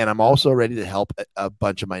family, and I'm also ready to help a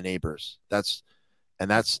bunch of my neighbors. That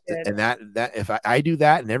if I do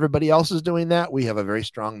that and everybody else is doing that, we have a very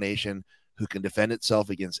strong nation who can defend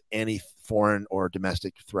itself against any foreign or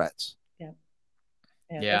domestic threats.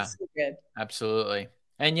 Yeah, that's so good. Absolutely.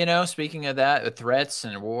 And speaking of that, the threats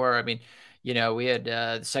and war, I mean, we had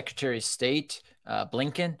the Secretary of State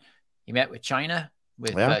Blinken. He met with China,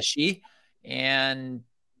 with Xi, and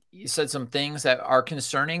he said some things that are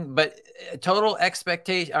concerning, but total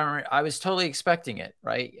expectation. I was totally expecting it,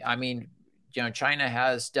 right? I mean, China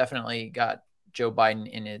has definitely got Joe Biden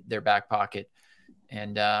in their back pocket,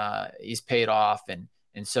 and he's paid off.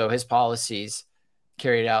 And so his policies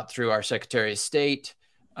carried out through our Secretary of State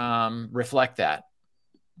reflect that.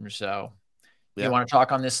 So you want to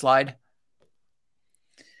talk on this slide?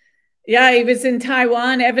 Yeah, he was in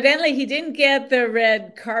Taiwan. Evidently, he didn't get the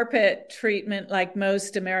red carpet treatment like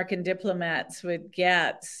most American diplomats would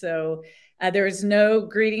get. So there was no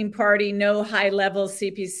greeting party, no high-level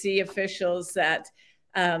CPC officials that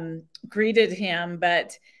greeted him.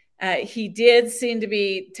 But he did seem to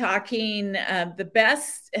be talking the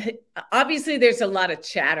best. Obviously, there's a lot of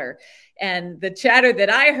chatter. And the chatter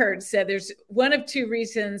that I heard said there's one of two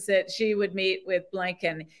reasons that Xi would meet with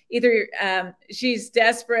Blinken. Either Xi's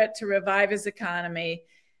desperate to revive his economy,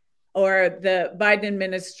 or the Biden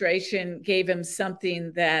administration gave him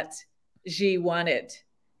something that Xi wanted.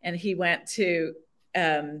 And he went to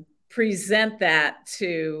present that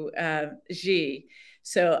to Xi.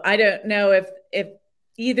 So I don't know if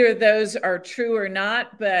either of those are true or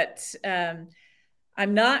not, but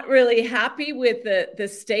I'm not really happy with the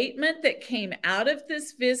statement that came out of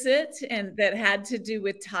this visit, and that had to do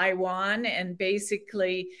with Taiwan, and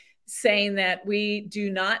basically saying that we do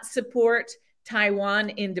not support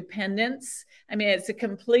Taiwan independence. I mean, it's a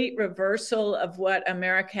complete reversal of what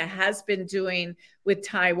America has been doing with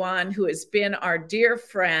Taiwan, who has been our dear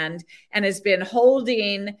friend and has been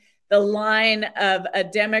holding the line of a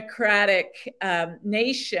democratic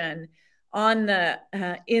nation on the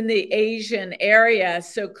in the Asian area,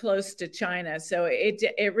 so close to China. So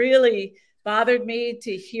it really bothered me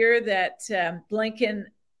to hear that Blinken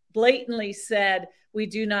blatantly said we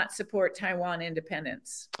do not support Taiwan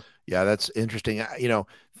independence. Yeah, that's interesting.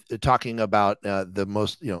 Talking about the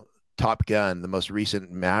most, Top Gun, the most recent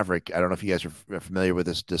Maverick. I don't know if you guys are familiar with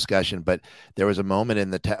this discussion, but there was a moment in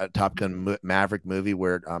the Top Gun Maverick movie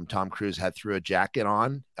where Tom Cruise had threw a jacket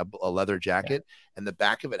on, a leather jacket, and the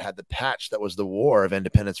back of it had the patch that was the War of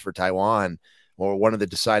Independence for Taiwan, or one of the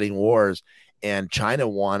deciding wars. And China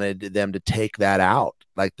wanted them to take that out,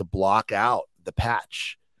 like to block out the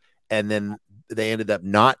patch. And then they ended up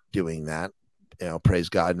not doing that. Praise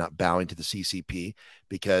God, not bowing to the CCP,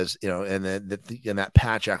 because, and that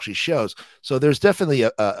patch actually shows. So there's definitely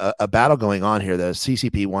a battle going on here. The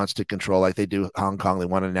CCP wants to control, like they do Hong Kong. They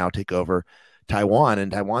want to now take over Taiwan,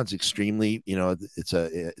 and Taiwan's extremely,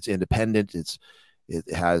 it's independent. It's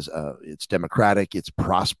democratic. It's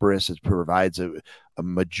prosperous. It provides a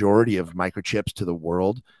majority of microchips to the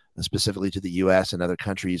world, and specifically to the U.S. and other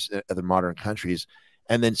countries, other modern countries.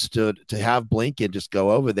 And then to have Blinken just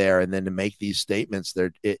go over there and then to make these statements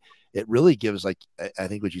there, it really gives, like I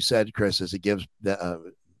think what you said, Chris, is it gives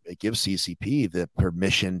CCP the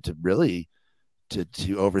permission to really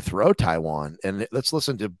to overthrow Taiwan. And let's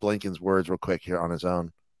listen to Blinken's words real quick here on his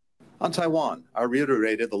own. On Taiwan, I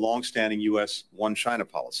reiterated the longstanding U.S. One China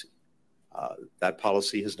policy. That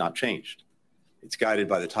policy has not changed. It's guided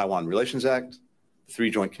by the Taiwan Relations Act, the 3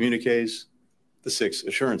 joint communiques, the 6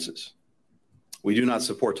 assurances. We do not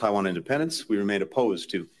support Taiwan independence. We remain opposed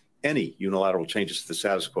to any unilateral changes to the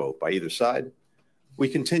status quo by either side. We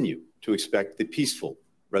continue to expect the peaceful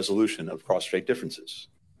resolution of cross-strait differences.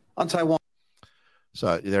 On Taiwan.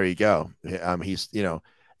 So there you go. He's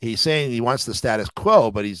saying he wants the status quo,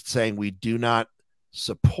 but he's saying we do not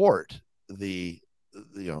support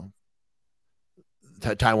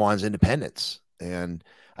Taiwan's independence. And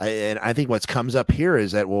I think what comes up here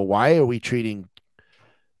is that, well, why are we treating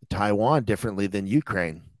Taiwan differently than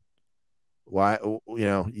Ukraine? Why,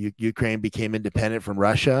 Ukraine became independent from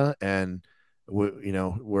Russia, and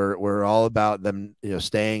we're all about them,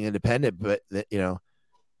 staying independent, but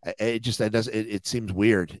it seems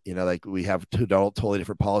weird, like we have two totally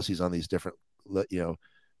different policies on these different,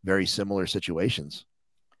 very similar situations.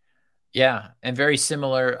 Yeah, and very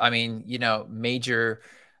similar. I mean, major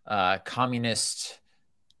communist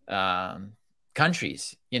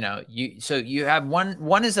countries. So you have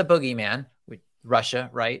one is a boogeyman with Russia,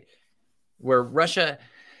 right? Where Russia,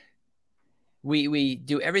 we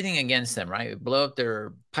do everything against them, right? We blow up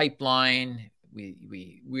their pipeline.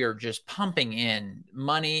 We are just pumping in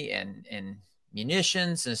money and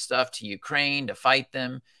munitions and stuff to Ukraine to fight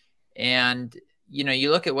them. And, you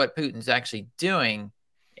look at what Putin's actually doing,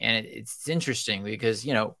 and it's interesting because,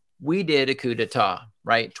 we did a coup d'etat,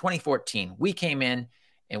 right? 2014, we came in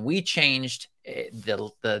and we changed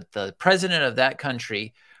the president of that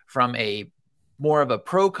country from a more of a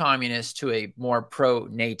pro-communist to a more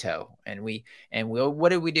pro-NATO. And what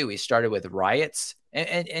did we do? We started with riots,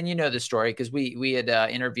 and you know the story because we had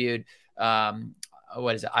interviewed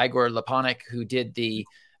Igor Laponik, who did the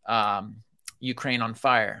Ukraine on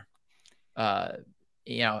Fire, and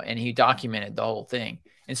he documented the whole thing.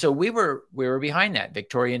 And so we were behind that,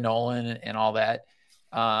 Victoria Nolan and all that,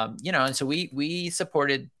 and so we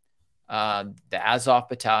supported the Azov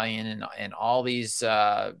Battalion and all these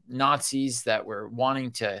Nazis that were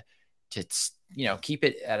wanting to keep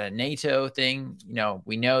it at a NATO thing.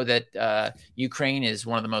 We know that Ukraine is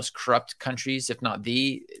one of the most corrupt countries, if not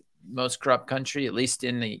the most corrupt country, at least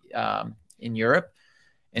in Europe.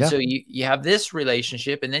 And so you have this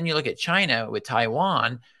relationship, and then you look at China with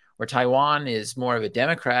Taiwan, where Taiwan is more of a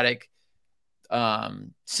democratic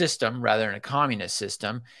system rather than a communist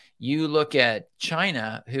system. You look at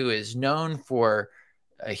China, who is known for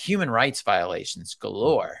human rights violations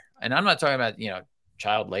galore. And I'm not talking about,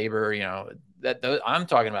 child labor, I'm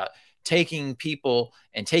talking about taking people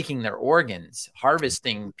and taking their organs,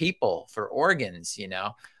 harvesting people for organs,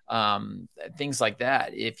 things like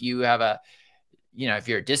that. If you have if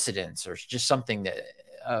you're a dissident or just something that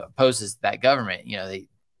opposes that government,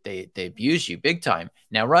 they abuse you big time.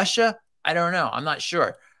 Now, Russia, I don't know. I'm not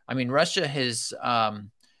sure. I mean, Russia has,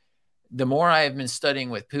 the more I have been studying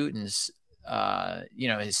with Putin's,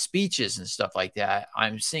 his speeches and stuff like that,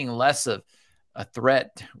 I'm seeing less of a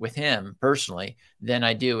threat with him personally than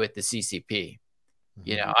I do with the CCP.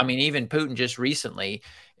 I mean, even Putin just recently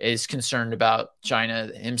is concerned about China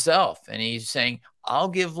himself. And he's saying, I'll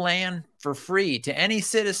give land for free to any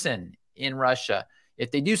citizen in Russia if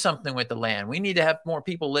they do something with the land. We need to have more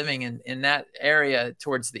people living in that area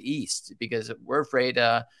towards the east, because we're afraid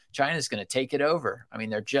China's going to take it over. I mean,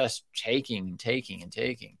 they're just taking and taking and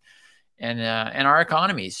taking. And our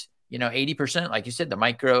economies, 80%, like you said, the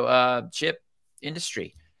micro chip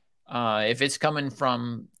industry, if it's coming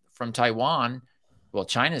from Taiwan, well,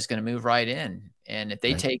 China's going to move right in. And if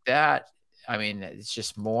they take that, I mean, it's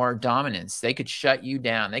just more dominance. They could shut you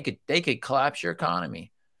down. They could collapse your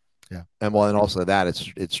economy. Yeah. And also that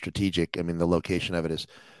it's strategic. I mean, the location of it is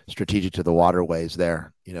strategic to the waterways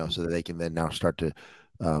there, so that they can then now start to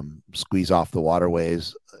squeeze off the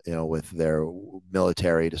waterways, with their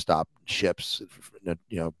military to stop ships,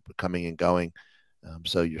 coming and going.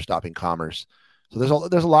 So you're stopping commerce. So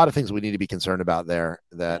there's a lot of things we need to be concerned about there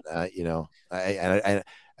that,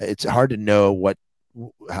 it's hard to know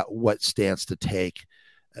what stance to take.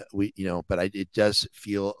 But it does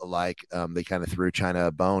feel like they kind of threw China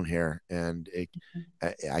a bone here, and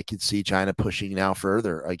I could see China pushing now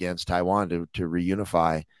further against Taiwan to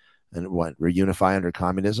reunify, and reunify under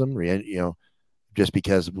communism, just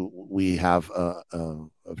because we have a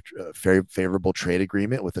very favorable trade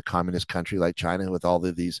agreement with a communist country like China, with all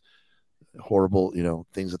of these horrible,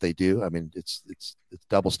 things that they do. I mean, it's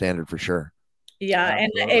double standard for sure. Yeah.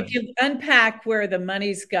 Absolutely. And if you unpack where the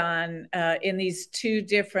money's gone in these two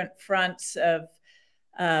different fronts of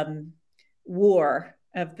war,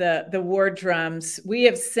 of the war drums, we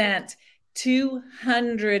have sent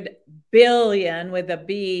 200 billion with a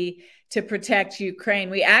B to protect Ukraine.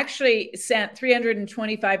 We actually sent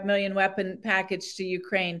 325 million weapon package to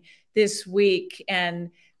Ukraine this week, and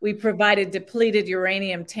we provided depleted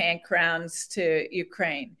uranium tank rounds to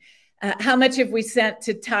Ukraine. How much have we sent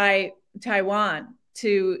to Taiwan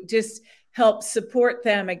to just help support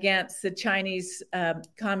them against the Chinese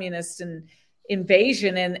communist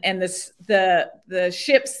invasion and the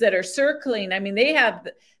ships that are circling? I mean, they have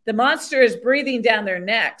the monster is breathing down their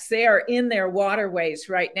necks. They are in their waterways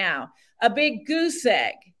right now. A big goose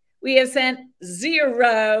egg. We have sent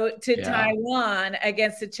zero to Taiwan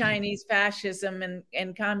against the Chinese fascism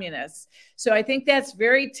and communists. So I think that's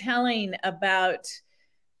very telling about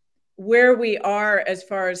where we are as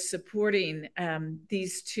far as supporting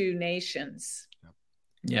these two nations.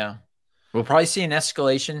 Yeah. We'll probably see an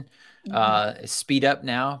escalation speed up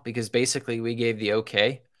now, because basically we gave the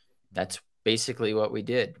okay. That's basically what we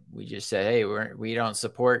did. We just said, hey, we don't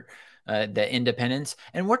support the independence.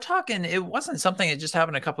 And we're talking, it wasn't something that just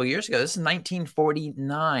happened a couple of years ago. This is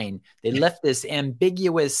 1949. They let this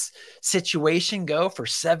ambiguous situation go for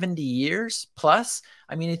 70 years plus.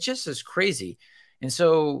 I mean, it just is crazy. And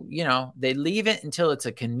so, they leave it until it's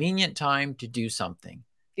a convenient time to do something.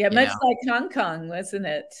 Yeah, much like Hong Kong, wasn't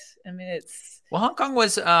it? I mean, well, Hong Kong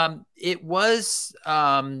was, it was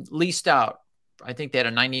leased out. I think they had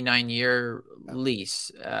a 99-year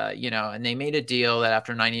lease, and they made a deal that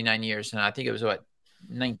after 99 years, and I think it was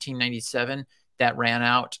 1997, that ran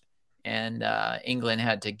out, and England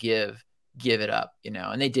had to give it up,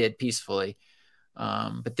 and they did peacefully.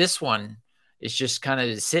 But this one is just kind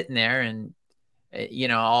of sitting there, and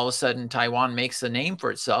all of a sudden Taiwan makes a name for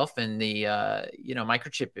itself in the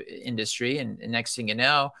microchip industry, and next thing you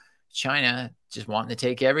know, China just wanting to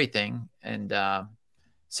take everything, and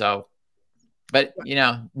so. But,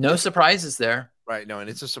 no surprises there. Right. No, and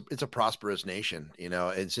it's a prosperous nation.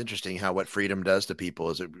 It's interesting how what freedom does to people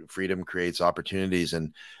is freedom creates opportunities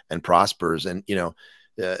and prospers. And,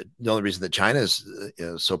 the only reason that China is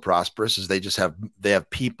so prosperous is they have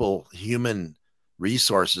people, human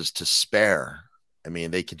resources to spare. I mean,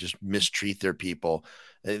 they could just mistreat their people.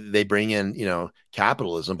 They bring in,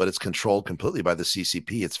 capitalism, but it's controlled completely by the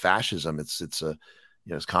CCP. It's fascism.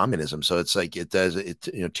 It's communism. So it's like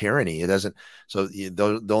tyranny. It doesn't. So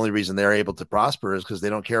the only reason they're able to prosper is because they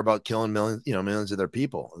don't care about killing millions of their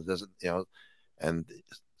people. It doesn't, and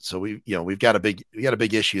so we've got a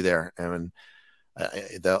big issue there. And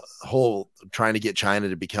the whole trying to get China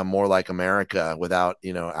to become more like America without,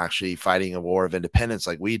 actually fighting a war of independence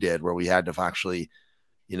like we did, where we had to actually,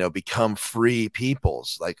 become free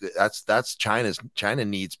peoples. Like that's China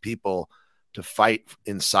needs people to fight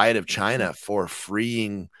inside of China for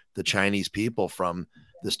freeing the Chinese people from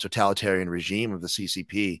this totalitarian regime of the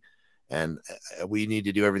CCP. And we need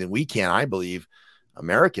to do everything we can, I believe,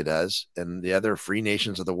 America does and the other free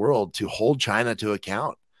nations of the world to hold China to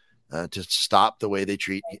account, to stop the way they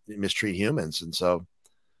mistreat humans. And so,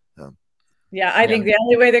 yeah, I think the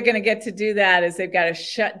only way they're going to get to do that is they've got to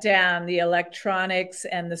shut down the electronics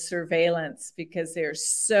and the surveillance, because they're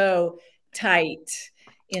so tight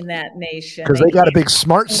in that nation. Because they got a big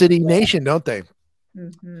smart city nation, don't they?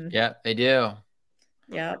 Mm-hmm. Yeah, they do.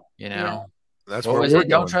 Yeah. That's what was it?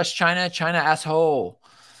 Don't trust China, asshole.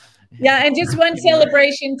 Yeah, and just one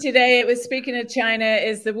celebration today, it was speaking of China,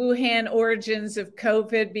 is the Wuhan origins of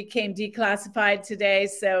COVID became declassified today.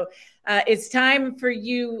 So it's time for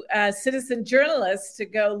you citizen journalists to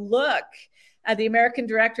go look. The American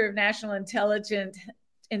Director of National Intelligence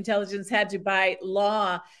had to, by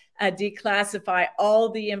law, declassify all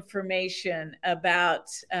the information about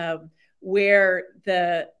where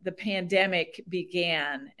the pandemic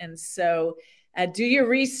began. And so do your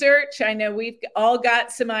research. I know we've all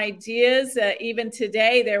got some ideas. Even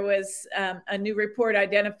today, there was a new report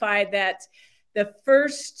identified that the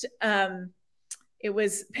first, it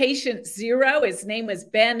was patient 0. His name was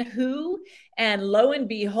Ben Hu. And lo and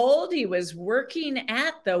behold, he was working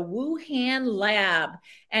at the Wuhan lab.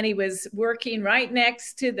 And he was working right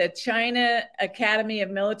next to the China Academy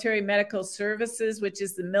of Military Medical Services, which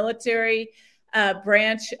is the military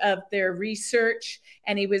branch of their research.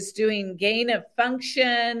 And he was doing gain of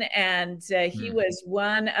function. And he was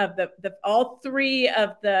one of all 3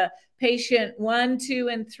 of the patient 1, 2,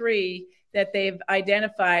 and 3 that they've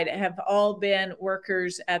identified have all been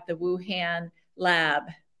workers at the Wuhan lab.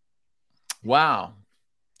 Wow.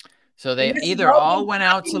 So they either all went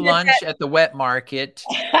out to lunch at the wet market,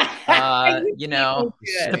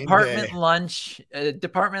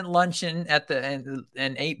 department luncheon at and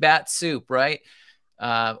ate bat soup, right?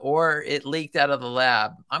 Or it leaked out of the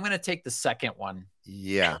lab. I'm going to take the second one.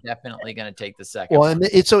 Yeah, definitely going to take the second one. And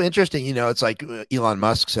it's so interesting, it's like Elon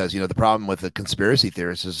Musk says, the problem with the conspiracy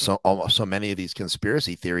theorists is so many of these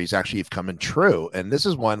conspiracy theories actually have come in true. And this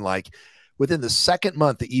is one, like within the second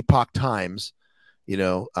month, the Epoch Times, did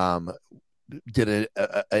an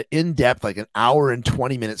in-depth, like an hour and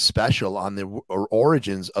 20-minute special on the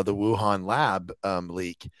origins of the Wuhan lab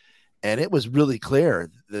leak. And it was really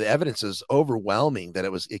clear. The evidence is overwhelming that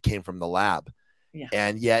it came from the lab. Yeah.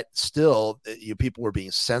 And yet still people were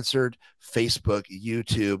being censored. Facebook,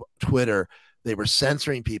 YouTube, Twitter, they were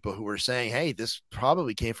censoring people who were saying, hey, this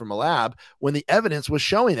probably came from a lab, when the evidence was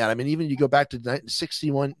showing that. I mean, even you go back to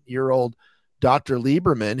 61-year-old Dr.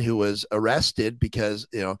 Lieberman, who was arrested because,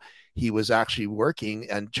 he was actually working,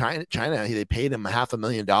 and China, they paid him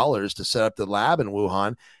 $500,000 to set up the lab in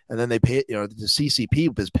Wuhan. And then they paid, the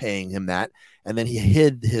CCP was paying him that. And then he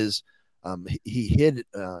hid his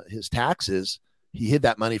taxes. He hid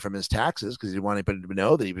that money from his taxes because he wanted anybody to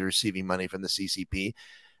know that he was receiving money from the CCP.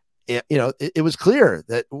 It was clear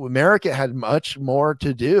that America had much more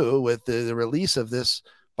to do with the release of this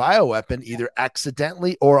bioweapon, either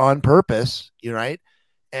accidentally or on purpose, right?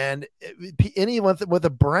 And anyone with a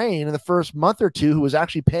brain in the first month or two who was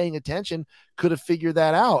actually paying attention could have figured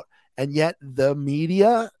that out. And yet the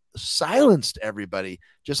media silenced everybody,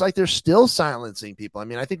 just like they're still silencing people. I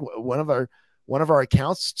mean, I think one of our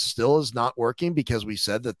accounts still is not working because we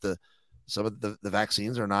said that some of the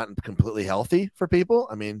vaccines are not completely healthy for people.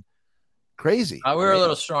 I mean, crazy. We were a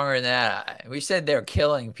little stronger than that. We said they're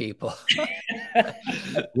killing people.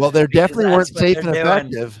 Well, they definitely weren't safe and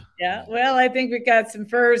effective. Yeah. Well, I think we got some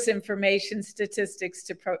first information statistics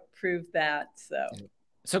to prove that.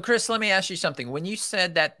 So Chris, let me ask you something. When you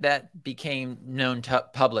said that became known to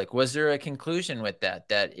public, was there a conclusion with that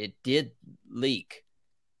it did leak?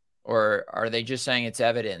 Or are they just saying it's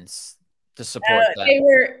evidence to support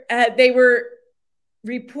that? They were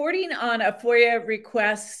reporting on a FOIA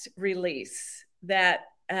request release that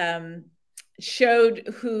showed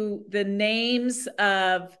who the names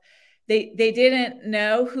of, they didn't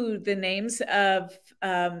know who the names of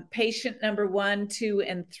patient number 1, 2,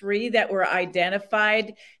 and 3 that were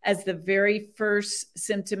identified as the very first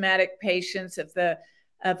symptomatic patients of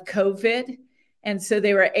COVID. And so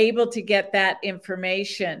they were able to get that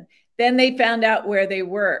information. Then they found out where they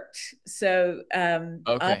worked. So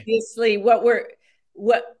obviously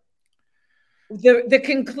the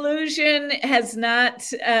conclusion has not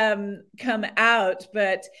come out,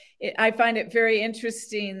 but I find it very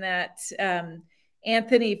interesting that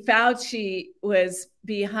Anthony Fauci was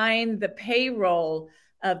behind the payroll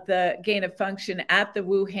of the gain of function at the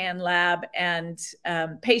Wuhan lab, and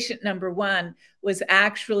patient number 1 was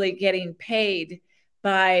actually getting paid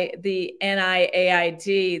by the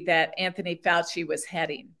NIAID that Anthony Fauci was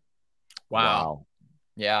heading. Wow.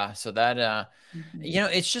 Yeah. So that,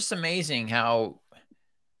 it's just amazing how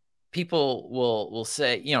people will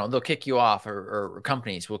say, they'll kick you off, or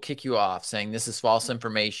companies will kick you off saying this is false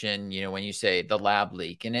information, when you say the lab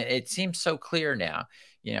leak. And it seems so clear now.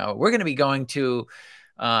 We're going to be going to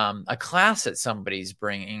a class that somebody's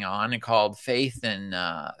bringing on called Faith in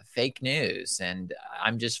Fake News. And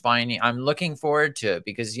I'm looking forward to it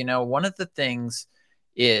because, one of the things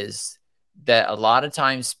is that a lot of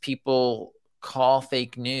times people call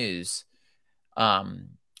fake news,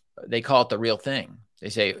 they call it the real thing. They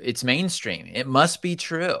say it's mainstream. It must be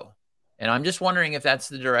true. And I'm just wondering if that's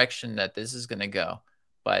the direction that this is going to go.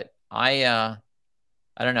 But I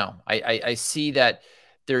don't know. I see that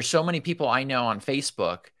there's so many people I know on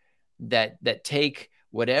Facebook that take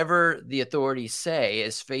whatever the authorities say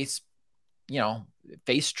as face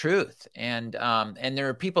truth. And there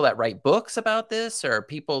are people that write books about this, or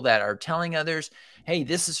people that are telling others, hey,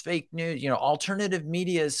 this is fake news. Alternative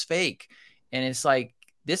media is fake. And it's like,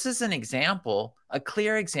 this is an example, a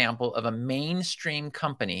clear example of a mainstream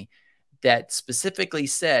company that specifically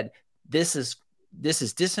said, this is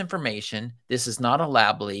disinformation. This is not a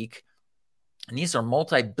lab leak. And these are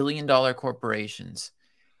multi-billion-dollar corporations.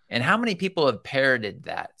 And how many people have parroted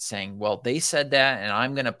that, saying, well, they said that, and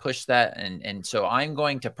I'm going to push that. And so I'm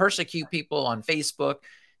going to persecute people on Facebook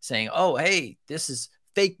saying, oh, hey, this is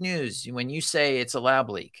fake news when you say it's a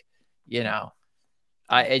lab leak.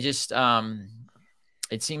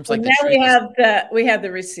 It seems like now we have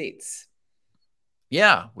the receipts.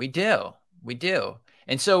 Yeah, we do.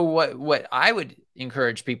 And so what I would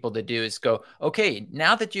encourage people to do is go, okay,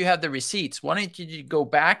 now that you have the receipts, why don't you go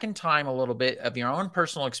back in time a little bit of your own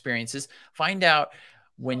personal experiences, find out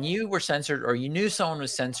when you were censored, or you knew someone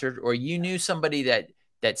was censored, or you knew somebody that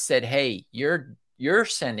said, hey, you're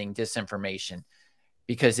sending disinformation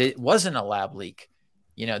because it wasn't a lab leak.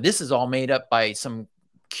 This is all made up by some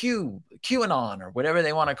QAnon or whatever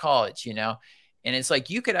they want to call it, And it's like,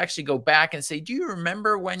 you could actually go back and say, do you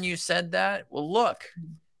remember when you said that? Well, look,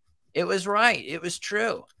 it was right. It was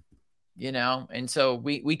true, And so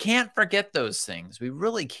we can't forget those things. We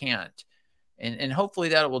really can't. And hopefully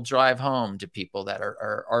that will drive home to people that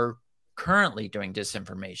are currently doing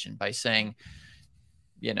disinformation by saying,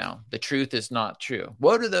 the truth is not true.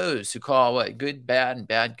 What are those who call what good, bad, and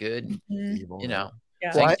bad, good, evil,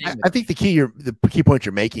 Yeah. Well, I think the key point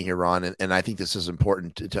you're making here, Ron, and I think this is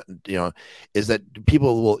important to is that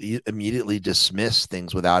people will immediately dismiss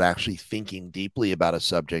things without actually thinking deeply about a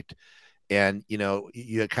subject. And,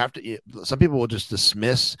 you have to, some people will just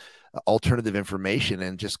dismiss alternative information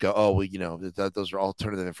and just go, oh, well, those are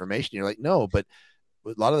alternative information. You're like, no, but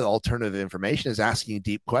a lot of the alternative information is asking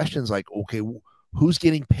deep questions like, okay, who's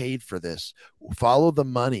getting paid for this? Follow the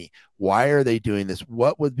money. Why are they doing this?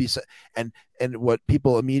 What would be and what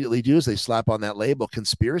people immediately do is they slap on that label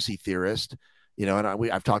conspiracy theorist, and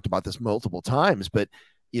I've talked about this multiple times, but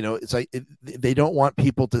it's like they don't want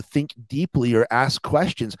people to think deeply or ask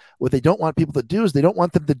questions. What they don't want people to do is they don't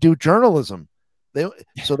want them to do journalism. They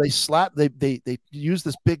use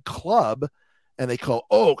this big club and they call,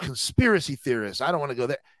 oh, conspiracy theorists. I don't want to go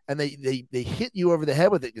there. And they hit you over the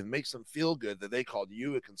head with it. It makes them feel good that they called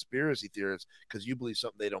you a conspiracy theorist because you believe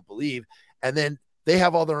something they don't believe. And then they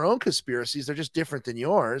have all their own conspiracies. They're just different than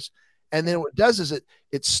yours. And then what it does is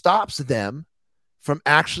it stops them from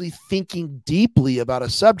actually thinking deeply about a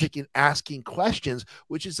subject and asking questions,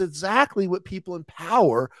 which is exactly what people in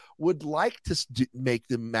power would like to make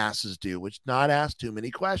the masses do, which not ask too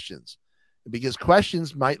many questions, because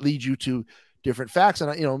questions might lead you to different facts.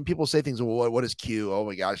 And, when people say things, well, what is Q? Oh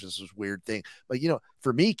my gosh, this is a weird thing. But,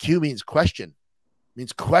 for me, Q means question. It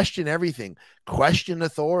means question everything, question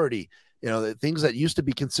authority. The things that used to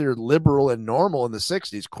be considered liberal and normal in the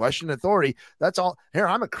 60s, question authority. That's all. Here,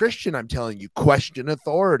 I'm a Christian. I'm telling you, question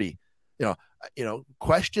authority.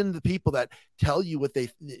 Question the people that tell you what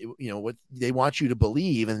what they want you to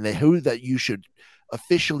believe, and who that you should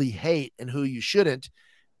officially hate and who you shouldn't.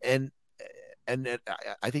 And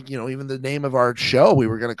I think, even the name of our show, we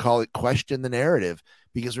were going to call it Question the Narrative,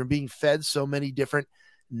 because we're being fed so many different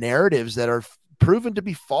narratives that are proven to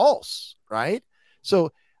be false, right?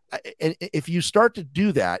 So, and if you start to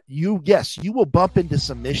do that, you will bump into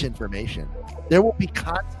some misinformation. There will be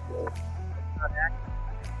content.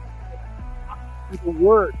 The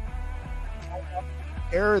word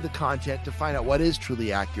error the content to find out what is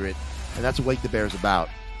truly accurate, and that's what Wake the Bear is about,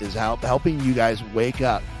 is helping you guys wake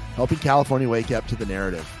up, helping California wake up to the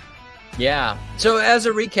narrative. Yeah. So as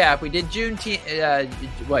a recap, we did Juneteenth.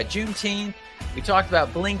 We talked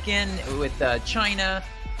about Blinken with China.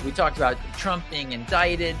 We talked about Trump being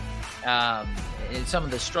indicted. and some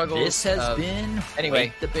of the struggles. This has been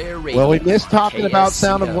anyway the Bear Radio. Well, we missed talking about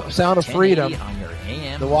Sound of Freedom, on your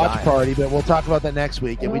AM the watch dial. party, but we'll talk about that next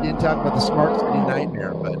week. And we didn't talk about the Smart City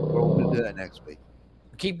Nightmare, but we'll do that next week.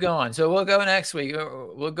 Keep going. So we'll go next week.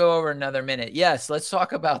 We'll go over another minute. Yes, let's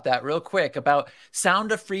talk about that real quick, about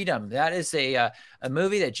Sound of Freedom. That is a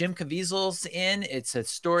movie that Jim Caviezel's in. It's a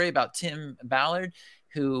story about Tim Ballard,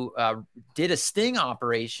 who did a sting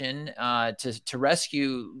operation to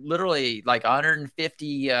rescue literally like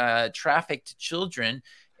 150 trafficked children,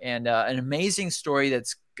 and an amazing story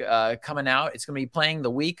that's coming out. It's going to be playing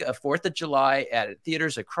the week of 4th of July at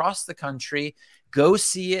theaters across the country. Go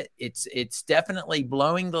see it. It's definitely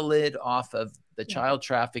blowing the lid off of the child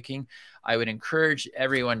trafficking. I would encourage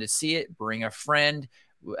everyone to see it. Bring a friend.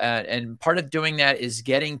 And part of doing that is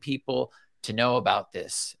getting people to know about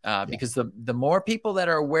this, because the more people that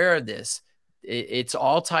are aware of this, it's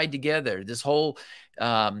all tied together. This whole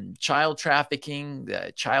child trafficking,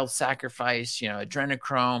 child sacrifice,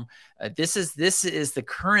 adrenochrome. This is the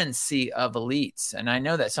currency of elites. And I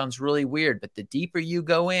know that sounds really weird, but the deeper you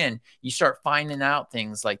go in, you start finding out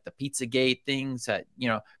things like the Pizzagate things that,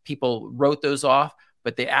 people wrote those off,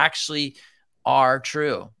 but they actually are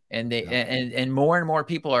true. And and more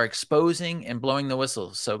people are exposing and blowing the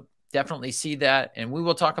whistles. So definitely see that, and we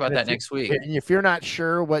will talk about that next week. And if you're not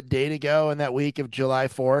sure what day to go in that week of July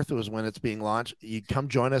 4th was when it's being launched, you come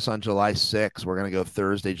join us on July 6th. We're going to go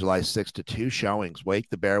Thursday, July 6th to 2 showings. Wake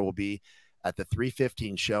the Bear will be at the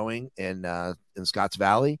 3:15 showing in Scotts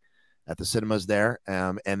Valley at the cinemas there,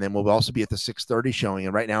 and then we'll also be at the 6:30 showing.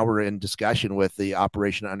 And right now we're in discussion with the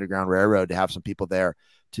Operation Underground Railroad to have some people there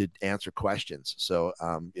to answer questions. So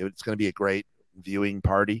it's going to be a great viewing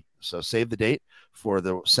party. So save the date for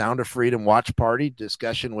the Sound of Freedom watch party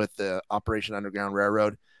discussion with the Operation Underground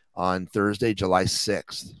Railroad on Thursday, July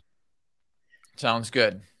 6th. Sounds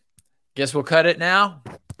good. Guess we'll cut it now.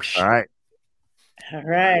 All right. All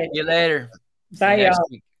right. See you later. Bye,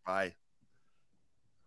 y'all. Bye.